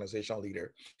Attributes of an Organizational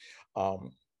Leader.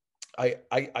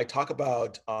 I talk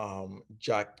about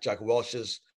Jack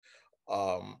Welch's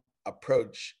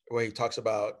approach, where he talks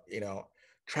about,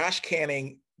 trash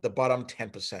canning the bottom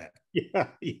 10%. Yeah.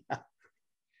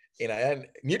 And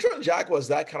Neutron Jack was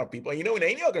that kind of people. In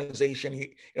any organization,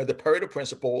 the Pareto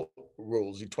principle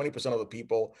rules. 20% of the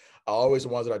people are always the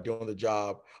ones that are doing the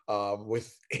job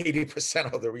with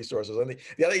 80% of the resources. And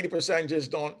the other 80% just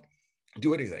don't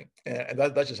do anything. And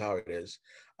that's just how it is.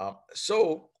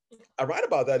 So I write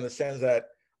about that in the sense that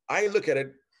I look at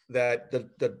it that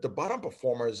the bottom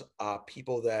performers are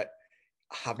people that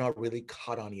have not really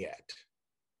caught on yet.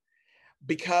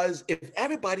 Because if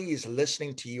everybody is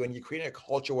listening to you and you're creating a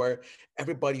culture where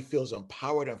everybody feels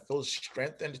empowered and feels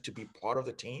strengthened to be part of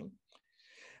the team,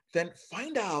 then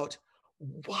find out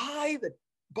why the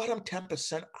bottom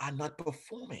 10% are not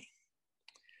performing.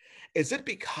 Is it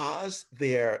because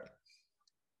they're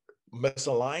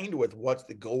misaligned with what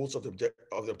the goals of the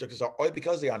objectives are, or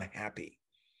because they're unhappy?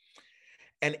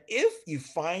 And if you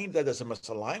find that there's a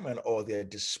misalignment or they're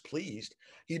displeased,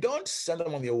 you don't send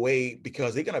them on their way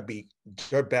because they're going to be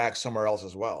dirtbags somewhere else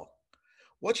as well.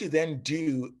 What you then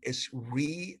do is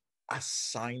reassign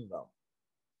them.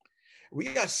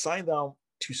 Reassign them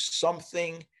to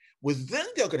something within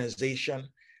the organization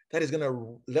that is going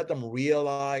to let them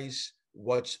realize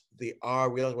what they are,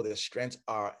 realize what their strengths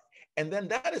are, and then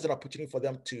that is an opportunity for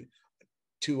them to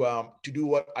do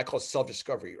what I call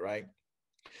self-discovery, right?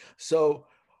 So,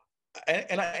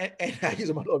 and I use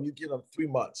a model of you give them 3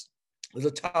 months. There's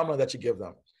a timeline that you give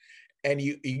them, and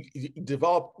you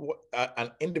develop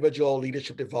an individual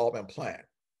leadership development plan.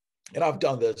 And I've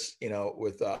done this,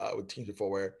 with teams before,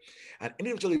 where an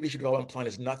individual leadership development plan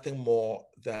is nothing more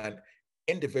than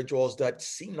individuals that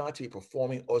seem not to be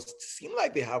performing or seem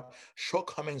like they have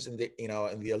shortcomings in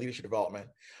their leadership development,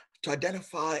 to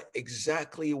identify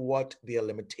exactly what their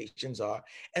limitations are,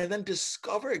 and then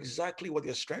discover exactly what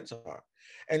their strengths are.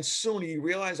 And soon you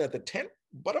realize that the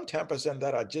bottom 10%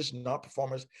 that are just not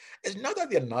performers, it's not that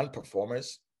they're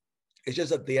non-performers, it's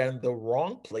just that they are in the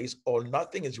wrong place, or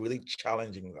nothing is really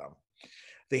challenging them.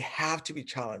 They have to be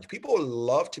challenged. People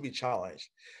love to be challenged.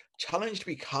 Challenged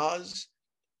because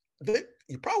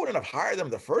you probably wouldn't have hired them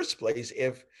in the first place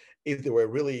if they were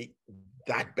really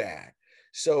that bad.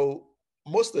 So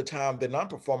most of the time, the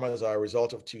non-performers are a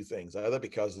result of two things: either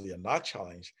because they are not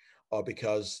challenged, or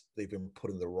because they've been put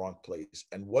in the wrong place.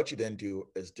 And what you then do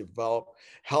is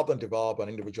help them develop an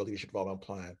individual leadership development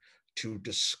plan to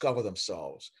discover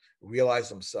themselves, realize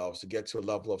themselves, to get to a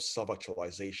level of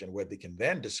self-actualization where they can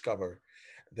then discover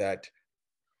that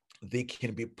they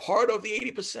can be part of the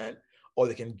 80%, or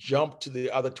they can jump to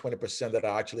the other 20% that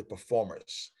are actually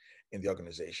performers in the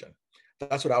organization.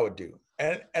 That's what I would do.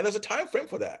 And there's a time frame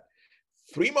for that.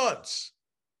 3 months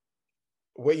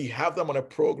where you have them on a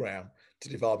program to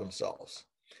develop themselves.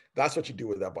 That's what you do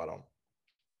with that bottom.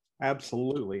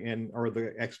 Absolutely. And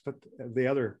the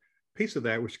other piece of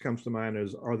that which comes to mind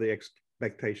is, are the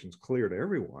expectations clear to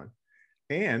everyone?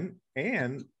 And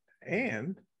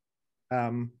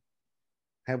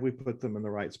have we put them in the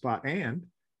right spot? And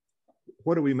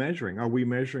what are we measuring? Are we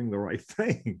measuring the right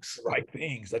things? Right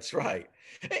things, that's right.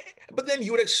 But then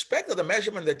you would expect that the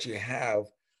measurement that you have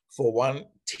for one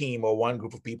team or one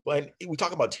group of people, and we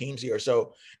talk about teams here.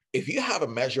 So if you have a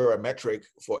measure or a metric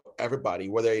for everybody,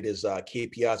 whether it is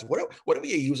KPIs, whatever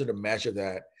you're using to measure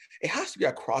that, it has to be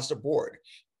across the board.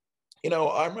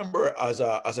 I remember as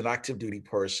an active duty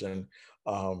person,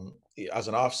 as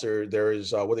an officer, there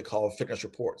is what they call fitness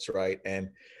reports, right? And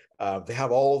they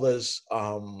have all this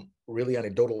really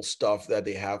anecdotal stuff that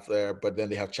they have there, but then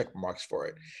they have check marks for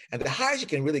it. And the highest you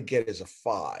can really get is a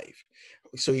 5.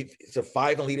 So it's a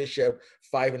 5 in leadership,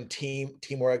 5 in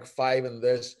teamwork, 5 in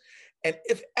this. And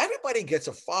if everybody gets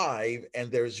a 5, and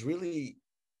there's really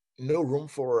no room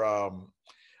for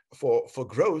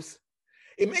growth,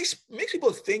 it makes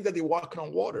people think that they're walking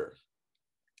on water.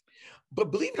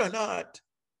 But believe it or not,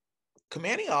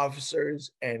 commanding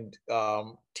officers and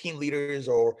team leaders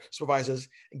or supervisors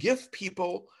give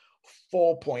people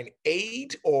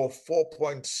 4.8 or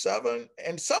 4.7,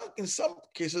 and in some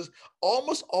cases,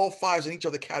 almost all 5s in each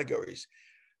of the categories.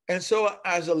 And so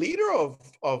as a leader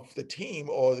of the team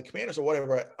or the commanders or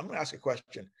whatever, I'm going to ask a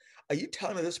question. Are you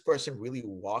telling me this person really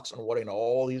walks on water in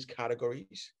all these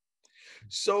categories?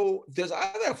 So there's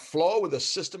either a flaw with the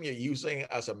system you're using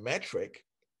as a metric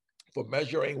for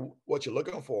measuring what you're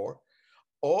looking for,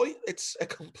 or it's a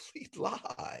complete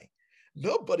lie.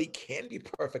 Nobody can be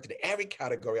perfect in every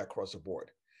category across the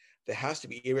board. There has to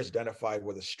be areas identified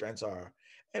where the strengths are.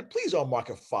 And please don't mark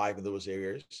a 5 in those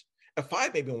areas. A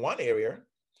 5 may be in one area,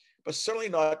 but certainly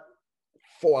not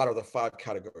 4 out of the 5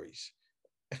 categories.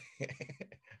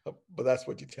 But that's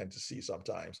what you tend to see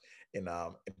sometimes in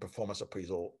performance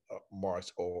appraisal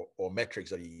marks or metrics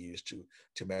that you use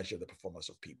to measure the performance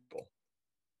of people.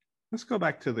 Let's go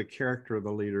back to the character of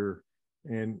the leader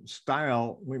and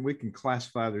style. We can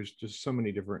classify, there's just so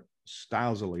many different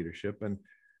styles of leadership. And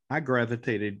I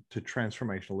gravitated to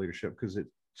transformational leadership because it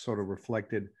sort of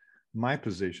reflected my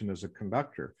position as a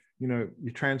conductor. You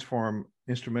transform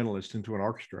instrumentalists into an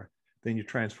orchestra, then you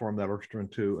transform that orchestra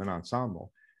into an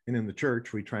ensemble. And in the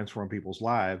church, we transform people's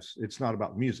lives. It's not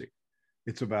about music.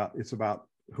 It's about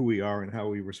who we are and how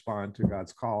we respond to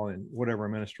God's call in whatever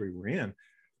ministry we're in,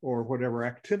 or whatever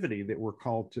activity that we're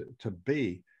called to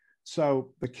be.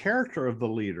 So the character of the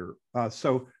leader.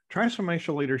 So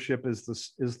transformational leadership is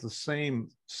the same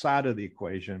side of the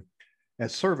equation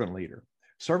as servant leader.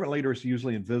 Servant leader is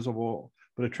usually invisible,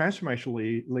 but a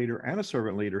transformational leader and a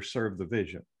servant leader serve the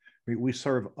vision. We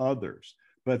serve others,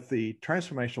 but the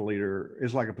transformational leader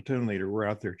is like a platoon leader. We're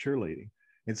out there cheerleading.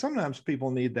 And sometimes people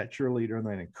need that cheerleader and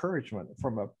that encouragement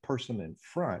from a person in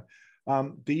front.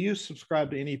 Do you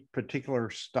subscribe to any particular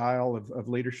style of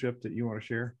leadership that you want to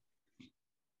share?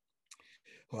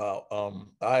 Well,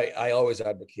 I always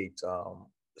advocate,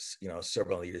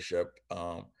 servant leadership.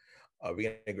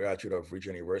 being a graduate of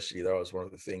Regent University, that was one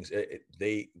of the things.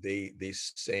 They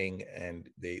sing and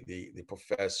they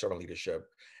profess servant leadership,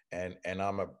 and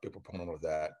I'm a big proponent of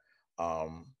that.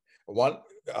 Um, one,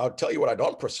 I'll tell you what I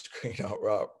don't prescribe.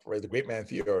 The great man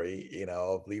theory,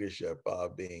 of leadership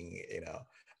being,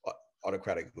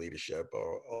 autocratic leadership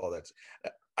or all that.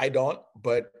 I don't,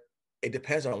 but it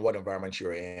depends on what environment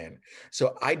you're in.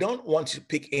 So I don't want to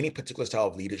pick any particular style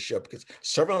of leadership, because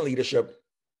servant leadership,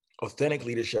 authentic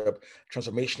leadership,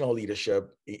 transformational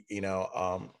leadership,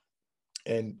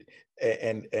 and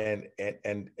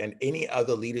and any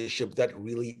other leadership that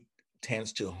really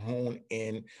tends to hone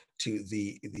in to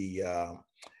the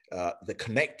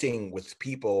connecting with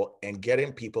people and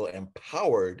getting people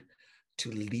empowered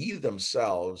to lead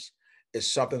themselves is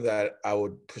something that I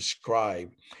would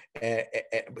prescribe.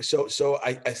 So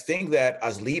I think that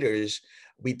as leaders,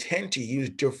 we tend to use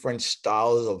different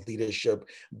styles of leadership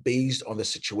based on the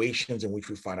situations in which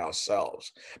we find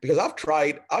ourselves. Because I've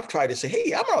tried to say,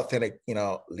 hey, I'm an authentic,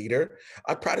 leader.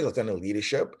 I practice authentic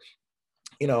leadership,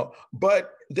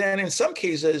 but then in some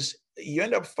cases, you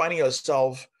end up finding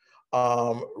yourself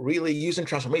really using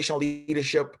transformational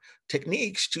leadership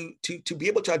techniques to be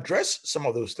able to address some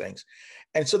of those things.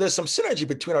 And so there's some synergy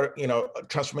between our,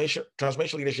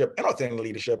 transformational leadership and authentic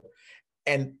leadership.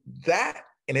 And that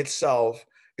in itself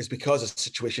is because the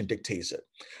situation dictates it.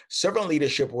 Servant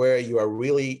leadership, where you are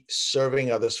really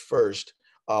serving others first,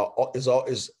 is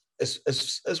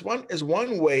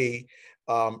one way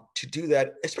to do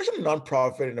that, especially in a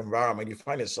nonprofit environment. You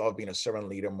find yourself being a servant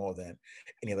leader more than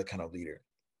any other kind of leader.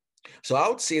 So I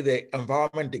would say the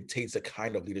environment dictates the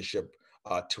kind of leadership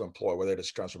to employ, whether it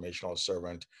is transformational,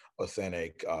 servant,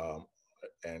 authentic,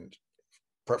 and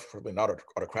preferably not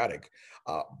autocratic.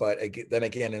 But then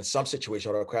again, in some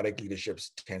situations, autocratic leadership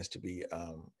tends to be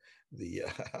the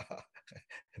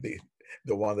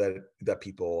the one that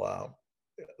people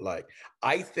like.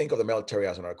 I think of the military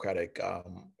as an autocratic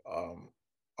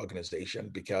organization,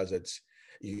 because it's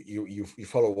you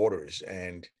follow orders,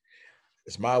 and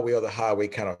it's my way or the highway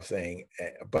kind of thing.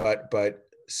 But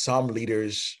some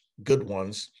leaders, good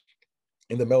ones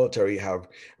in the military, have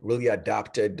really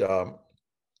adapted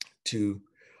to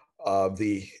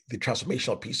the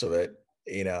transformational piece of it,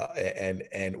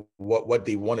 and what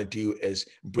they want to do is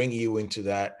bring you into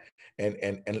that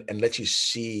and let you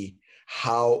see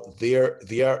how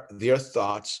their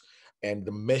thoughts and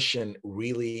the mission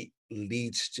really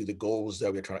leads to the goals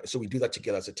that we're trying. So we do that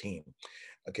together as a team.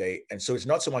 Okay. And so it's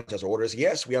not so much as orders.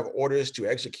 Yes, we have orders to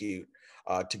execute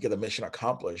to get the mission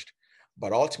accomplished.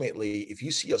 But ultimately, if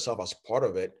you see yourself as part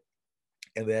of it,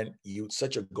 and then you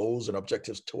set your goals and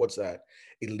objectives towards that,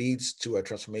 it leads to a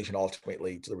transformation,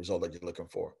 ultimately to the result that you're looking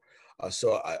for.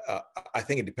 So I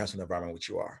think it depends on the environment in which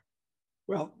you are.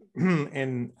 Well,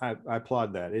 and I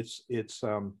applaud that. It's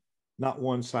not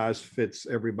one size fits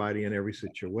everybody in every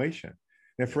situation.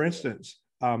 Now, for instance,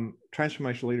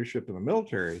 transformational leadership in the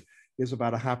military is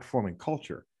about a high performing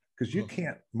culture, because you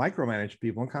can't micromanage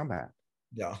people in combat.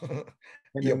 Yeah.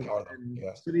 And then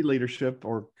city leadership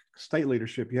or state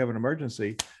leadership, you have an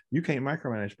emergency, you can't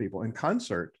micromanage people. In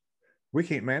concert, we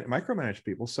can't micromanage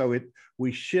people. So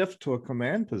we shift to a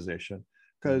command position,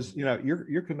 because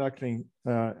you're conducting,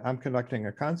 I'm conducting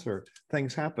a concert,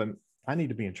 things happen, I need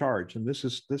to be in charge. And this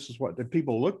is what the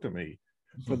people look to me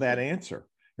for that answer.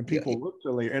 And people look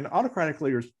to leader, and autocratic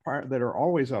leaders that are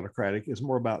always autocratic is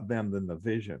more about them than the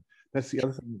vision. That's the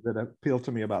other thing that appealed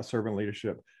to me about servant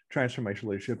leadership, transformational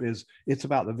leadership, is it's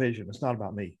about the vision. It's not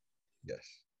about me.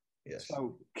 Yes.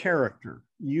 So character,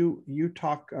 you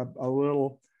talk a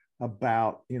little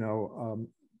about,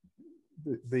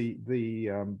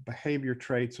 the behavior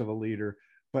traits of a leader,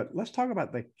 but let's talk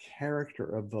about the character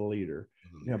of the leader.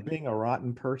 Being a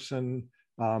rotten person,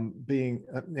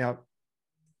 now,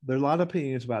 there are a lot of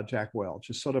opinions about Jack Welch.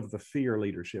 It's sort of the fear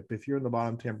leadership. If you're in the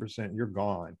bottom 10%, you're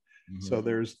gone. So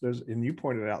there's, and you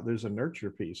pointed out, there's a nurture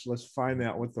piece. Let's find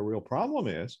out what the real problem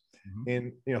is.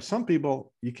 And, some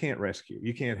people you can't rescue,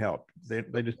 you can't help.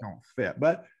 They just don't fit.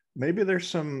 But maybe there's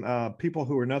some people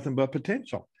who are nothing but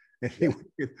potential.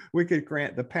 We could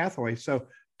grant the pathway. So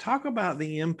talk about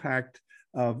the impact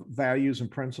of values and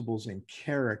principles and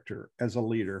character as a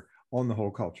leader on the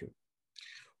whole culture.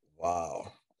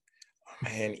 Wow.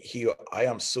 Man, Hugh, I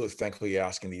am so thankful you're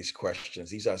asking these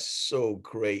questions. These are so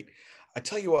great. I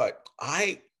tell you what,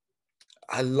 I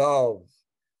love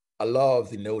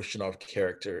the notion of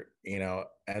character,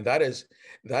 and that is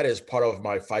part of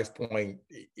my 5-point,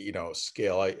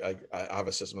 scale. I have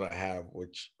a system that I have,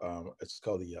 which it's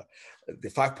called the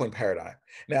 5-point paradigm.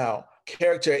 Now,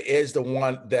 character is the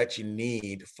one that you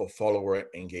need for follower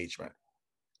engagement.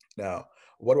 Now,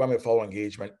 what do I mean by follower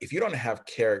engagement? If you don't have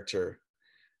character,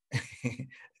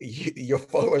 your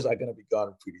followers are going to be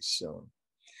gone pretty soon.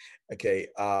 Okay,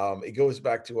 it goes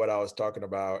back to what I was talking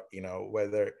about.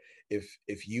 Whether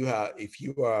if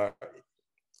you're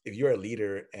a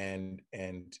leader and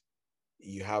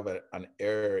you have an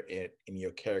error in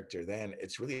your character, then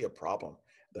it's really a problem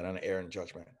than an error in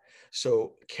judgment.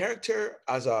 So character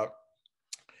as a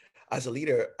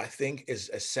leader, I think, is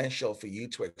essential for you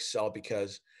to excel,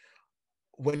 because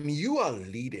when you are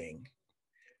leading,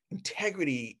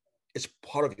 integrity is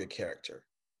part of your character.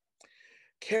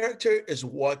 Character is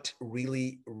what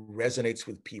really resonates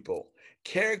with people.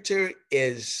 Character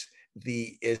is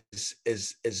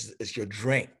your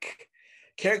drink.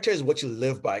 Character is what you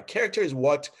live by. Character is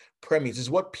what permeates,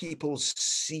 is what people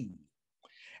see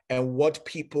and what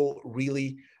people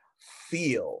really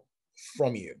feel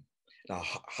from you. Now,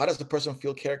 how does the person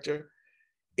feel character?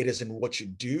 It is in what you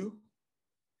do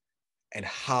and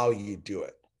how you do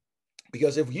it.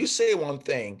 Because if you say one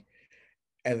thing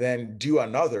and then do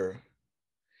another,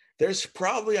 there's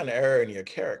probably an error in your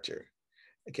character.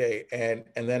 Okay, and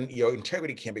then your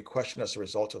integrity can be questioned as a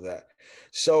result of that.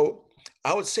 So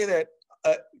I would say that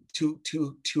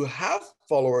to have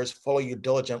followers follow you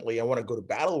diligently and want to go to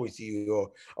battle with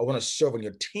you, or want to serve on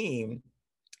your team,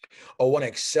 or want to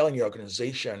excel in your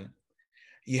organization,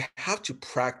 you have to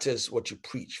practice what you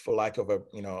preach, for lack of a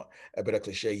better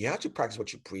cliche. You have to practice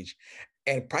what you preach,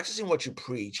 and practicing what you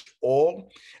preach, or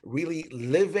really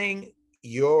living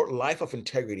your life of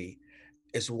integrity,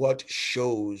 is what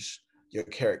shows your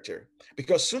character.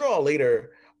 Because sooner or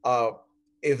later,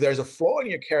 if there's a flaw in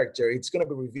your character, it's going to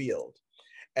be revealed.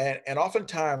 And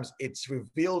oftentimes it's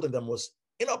revealed in the most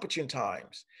inopportune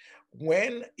times,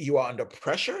 when you are under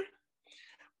pressure,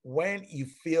 when you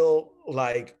feel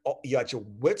like you're at your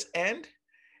wit's end,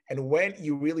 and when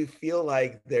you really feel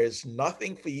like there's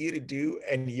nothing for you to do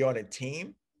and you're on a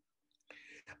team.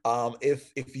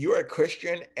 If you're a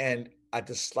Christian and at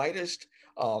the slightest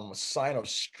sign of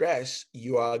stress,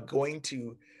 you are going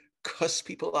to cuss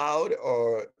people out,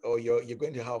 or you're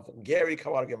going to have Gary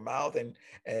come out of your mouth, and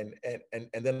then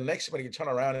the next minute you turn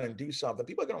around and do something,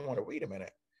 people are going to want to, wait a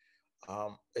minute,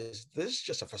 is this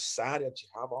just a facade that you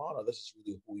have on, or this is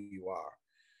really who you are?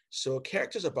 So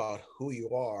character is about who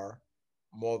you are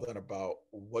more than about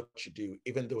what you do,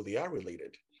 even though they are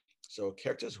related. So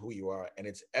character is who you are, and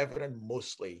it's evident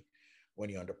mostly when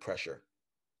you're under pressure.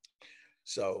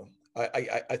 So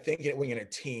I think when you're in a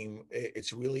team,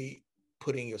 it's really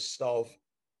putting yourself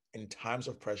in times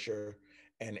of pressure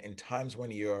and in times when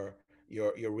you're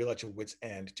real at your wit's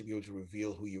end, to be able to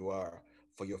reveal who you are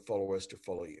for your followers to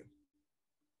follow you.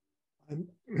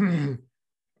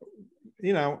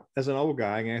 As an old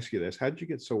guy, I can ask you this: how did you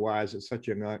get so wise at such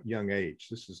a young age?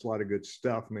 This is a lot of good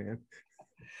stuff, man.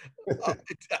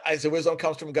 I said, wisdom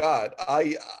comes from God.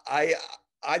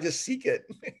 I just seek it.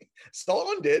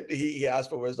 Solomon did. He asked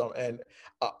for wisdom, and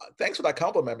thanks for that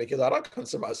compliment, because I don't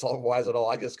consider myself wise at all.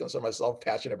 I just consider myself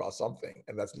passionate about something,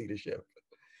 and that's leadership.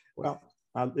 Well,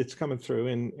 it's coming through,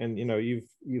 and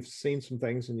you've seen some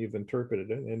things and you've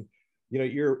interpreted it, and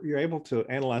you're able to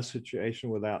analyze the situation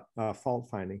without fault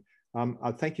finding.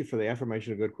 I thank you for the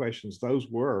affirmation of good questions. Those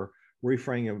were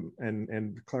reframing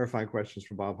and clarifying questions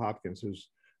from Bob Hopkins,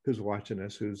 who's watching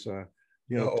us, who's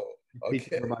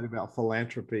teaching everybody about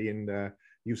philanthropy, and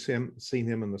you've seen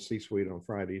him in the C-suite on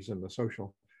Fridays and the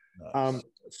social. Nice.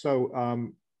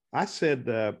 I said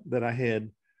that I had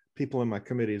people in my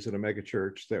committees at a mega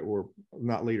church that were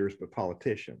not leaders but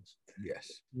politicians.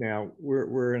 Yes. Now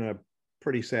we're in a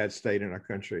pretty sad state in our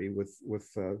country with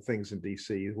things in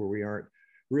DC where we aren't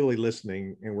really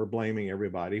listening, and we're blaming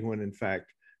everybody, when in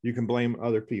fact you can blame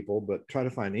other people, but try to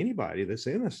find anybody that's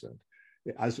innocent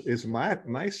is my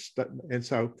and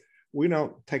so we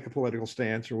don't take a political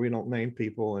stance, or we don't name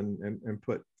people and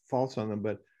put faults on them.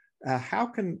 But how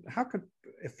could,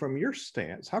 from your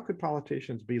stance, how could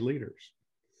politicians be leaders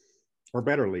or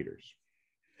better leaders?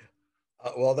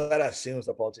 Well, that assumes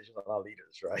the politicians are not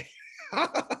leaders, right?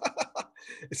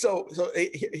 So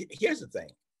here's the thing,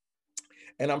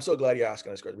 and I'm so glad you're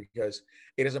asking this question, because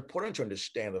it is important to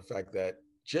understand the fact that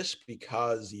just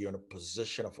because you're in a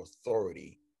position of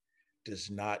authority does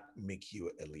not make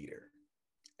you a leader.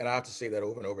 And I have to say that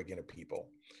over and over again to people,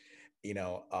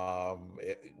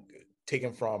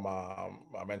 taken from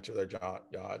my mentor there, John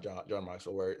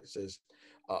Maxwell, where it says,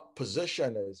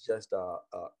 position is just a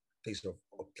place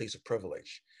of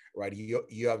privilege, right?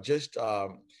 You have just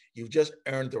you've just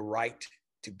earned the right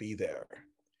to be there,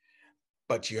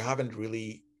 but you haven't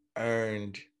really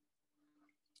earned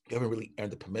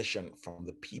the permission from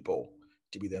the people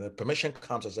to be there. The permission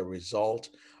comes as a result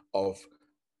of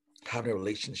having a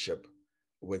relationship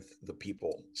with the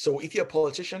people. So if you're a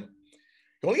politician,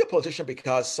 you're only a politician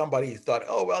because somebody thought,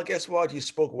 oh, well, guess what? You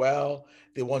spoke well.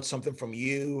 They want something from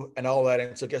you and all that.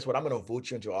 And so guess what? I'm going to vote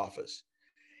you into office.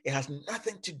 It has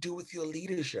nothing to do with your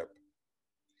leadership.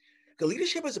 The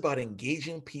leadership is about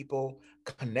engaging people,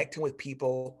 connecting with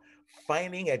people,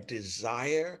 finding a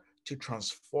desire to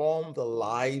transform the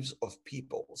lives of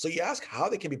people. So you ask how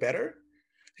they can be better?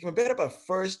 They can be better by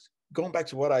first going back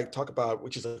to what I talk about,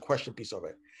 which is a question piece of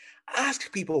it.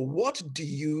 Ask people, what do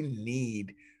you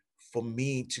need for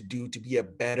me to do to be a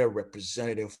better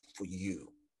representative for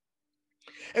you?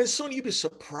 And soon you'll be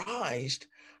surprised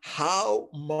how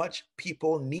much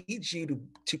people need you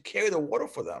to carry the water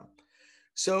for them.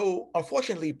 So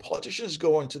unfortunately, politicians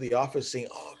go into the office saying,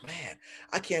 oh man,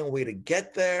 I can't wait to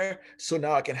get there. So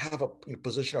now I can have a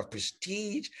position of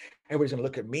prestige. Everybody's gonna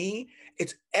look at me.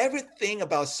 It's everything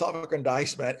about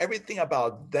self-aggrandizement, everything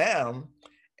about them,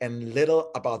 and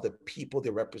little about the people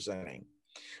they're representing.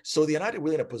 So they're not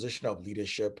really in a position of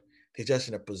leadership, they're just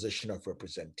in a position of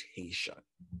representation.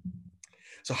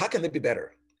 So how can they be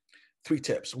better? 3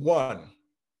 tips. 1,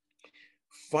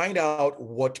 find out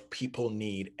what people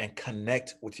need and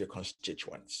connect with your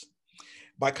constituents.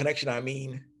 By connection, I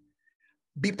mean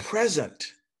be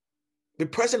present. Be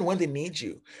present when they need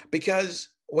you. Because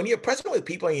when you're present with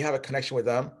people and you have a connection with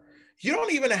them, you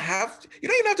don't even have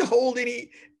to hold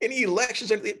any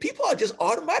elections. People are just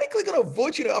automatically going to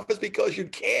vote you to office because you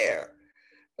care.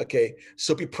 Okay,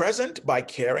 so be present by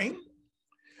caring.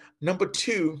 Number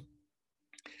 2,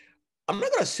 I'm not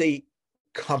going to say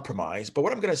compromise, but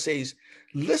what I'm going to say is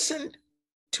listen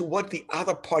to what the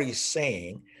other party is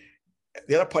saying.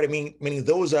 The other party, meaning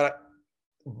those that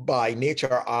by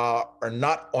nature are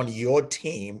not on your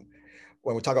team.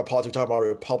 When we talk about politics, we talk about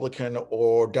Republican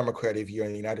or Democrat if you're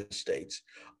in the United States.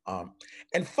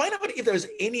 And find out if there's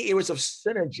any areas of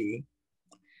synergy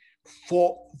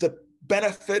for the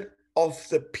benefit of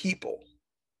the people.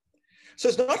 So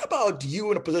it's not about you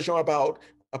in a position about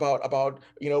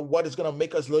what is going to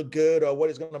make us look good or what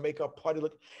is going to make our party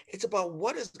look. It's about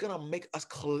what is going to make us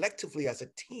collectively as a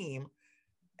team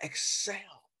excel,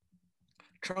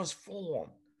 transform.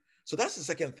 So that's the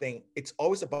second thing. It's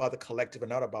always about the collective and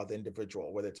not about the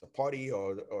individual, whether it's a party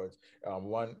or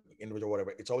one individual,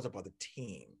 whatever. It's always about the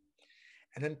team.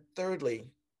 And then thirdly,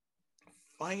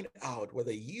 find out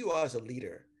whether you as a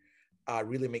leader are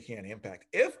really making an impact.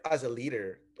 If as a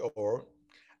leader or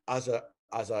as a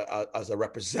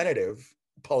representative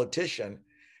politician,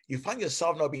 you find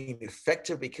yourself not being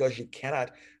effective because you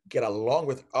cannot get along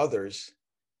with others,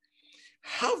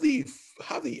 have the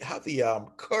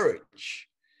courage,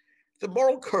 the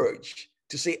moral courage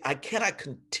to say, I cannot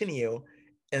continue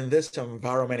in this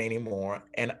environment anymore,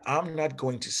 and I'm not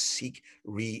going to seek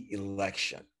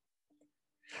re-election.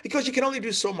 Because you can only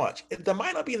do so much. That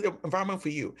might not be the environment for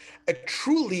you. A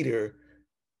true leader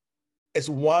is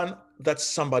one that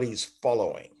somebody is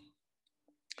following.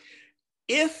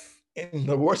 If, in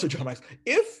the words of John Max,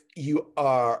 if you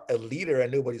are a leader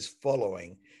and nobody's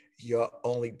following, you're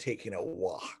only taking a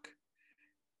walk.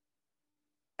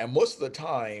 And most of the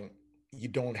time, you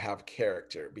don't have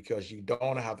character because you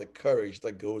don't have the courage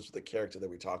that goes with the character that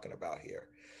we're talking about here.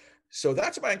 So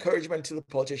that's my encouragement to the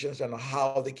politicians on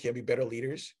how they can be better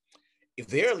leaders. If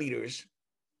they're leaders,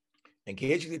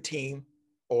 engage with your team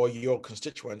or your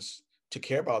constituents to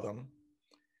care about them.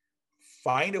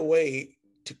 Find a way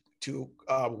to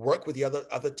work with the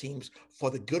other teams for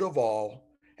the good of all.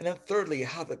 And then thirdly,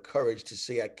 have the courage to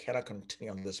say, I cannot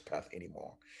continue on this path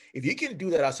anymore. If you can do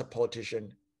that as a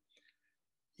politician,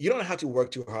 you don't have to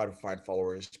work too hard to find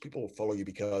followers. People will follow you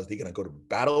because they're going to go to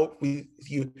battle with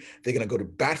you. They're going to go to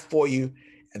bat for you,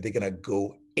 and they're going to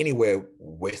go anywhere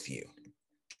with you.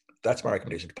 That's my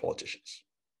recommendation to politicians.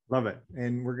 Love it.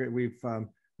 And we're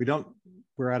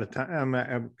out of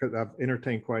time because I've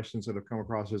entertained questions that have come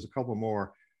across. There's a couple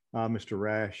more, Mr.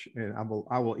 Rash, and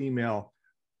I will email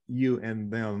you and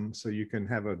them so you can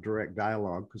have a direct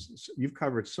dialogue because you've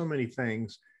covered so many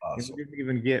things. Awesome.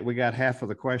 We got half of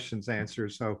the questions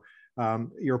answered. So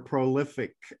you're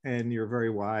prolific and you're very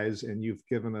wise, and you've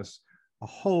given us a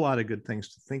whole lot of good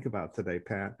things to think about today,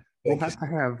 Pat. We'll have to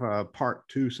have part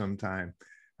 2 sometime.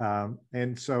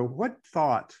 And so what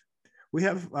thought, we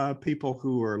have people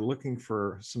who are looking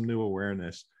for some new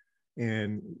awareness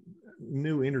and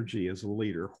new energy as a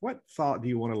leader. What thought do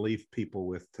you want to leave people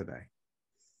with today?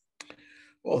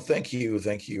 Well, thank you.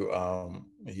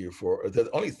 You for the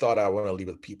only thought I want to leave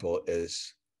with people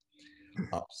is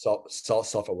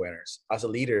self-awareness. As a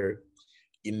leader,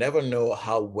 you never know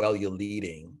how well you're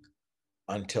leading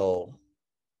until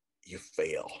you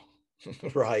fail.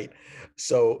 Right.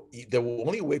 So the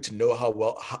only way to know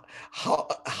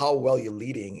how well you're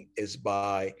leading is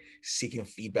by seeking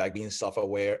feedback, being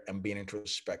self-aware, and being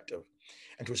introspective.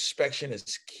 Introspection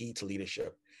is key to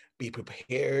leadership. Be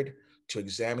prepared to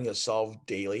examine yourself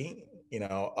daily.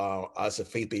 As a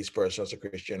faith-based person, as a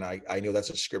Christian, I know that's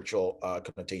a scriptural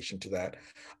connotation to that.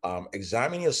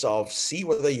 Examine yourself, see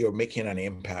whether you're making an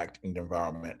impact in the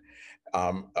environment,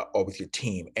 or with your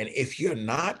team. And if you're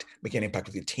not making an impact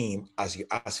with your team as you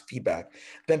ask feedback,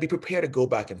 then be prepared to go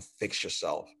back and fix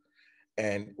yourself.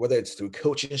 And whether it's through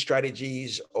coaching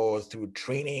strategies or through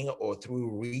training or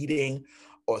through reading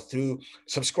or through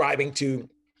subscribing to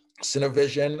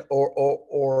Cinevision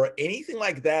or anything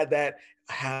like that that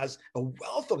has a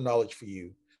wealth of knowledge for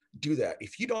you, do that.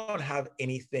 If you don't have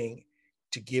anything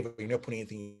to give, or you're not putting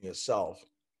anything in yourself,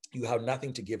 you have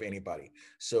nothing to give anybody.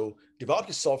 So develop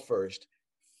yourself first,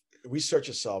 research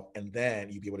yourself, and then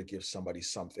you'll be able to give somebody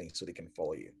something so they can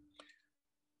follow you.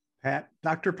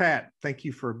 Dr. Pat, thank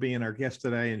you for being our guest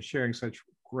today and sharing such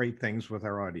great things with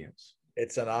our audience.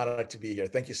 It's an honor to be here.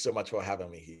 Thank you so much for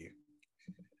having me here.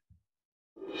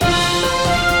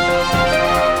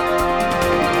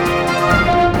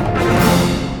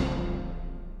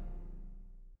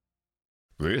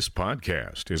 This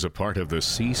podcast is a part of the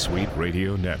C-Suite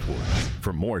Radio Network.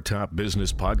 For more top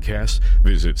business podcasts,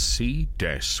 visit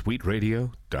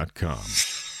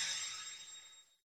c-suiteradio.com.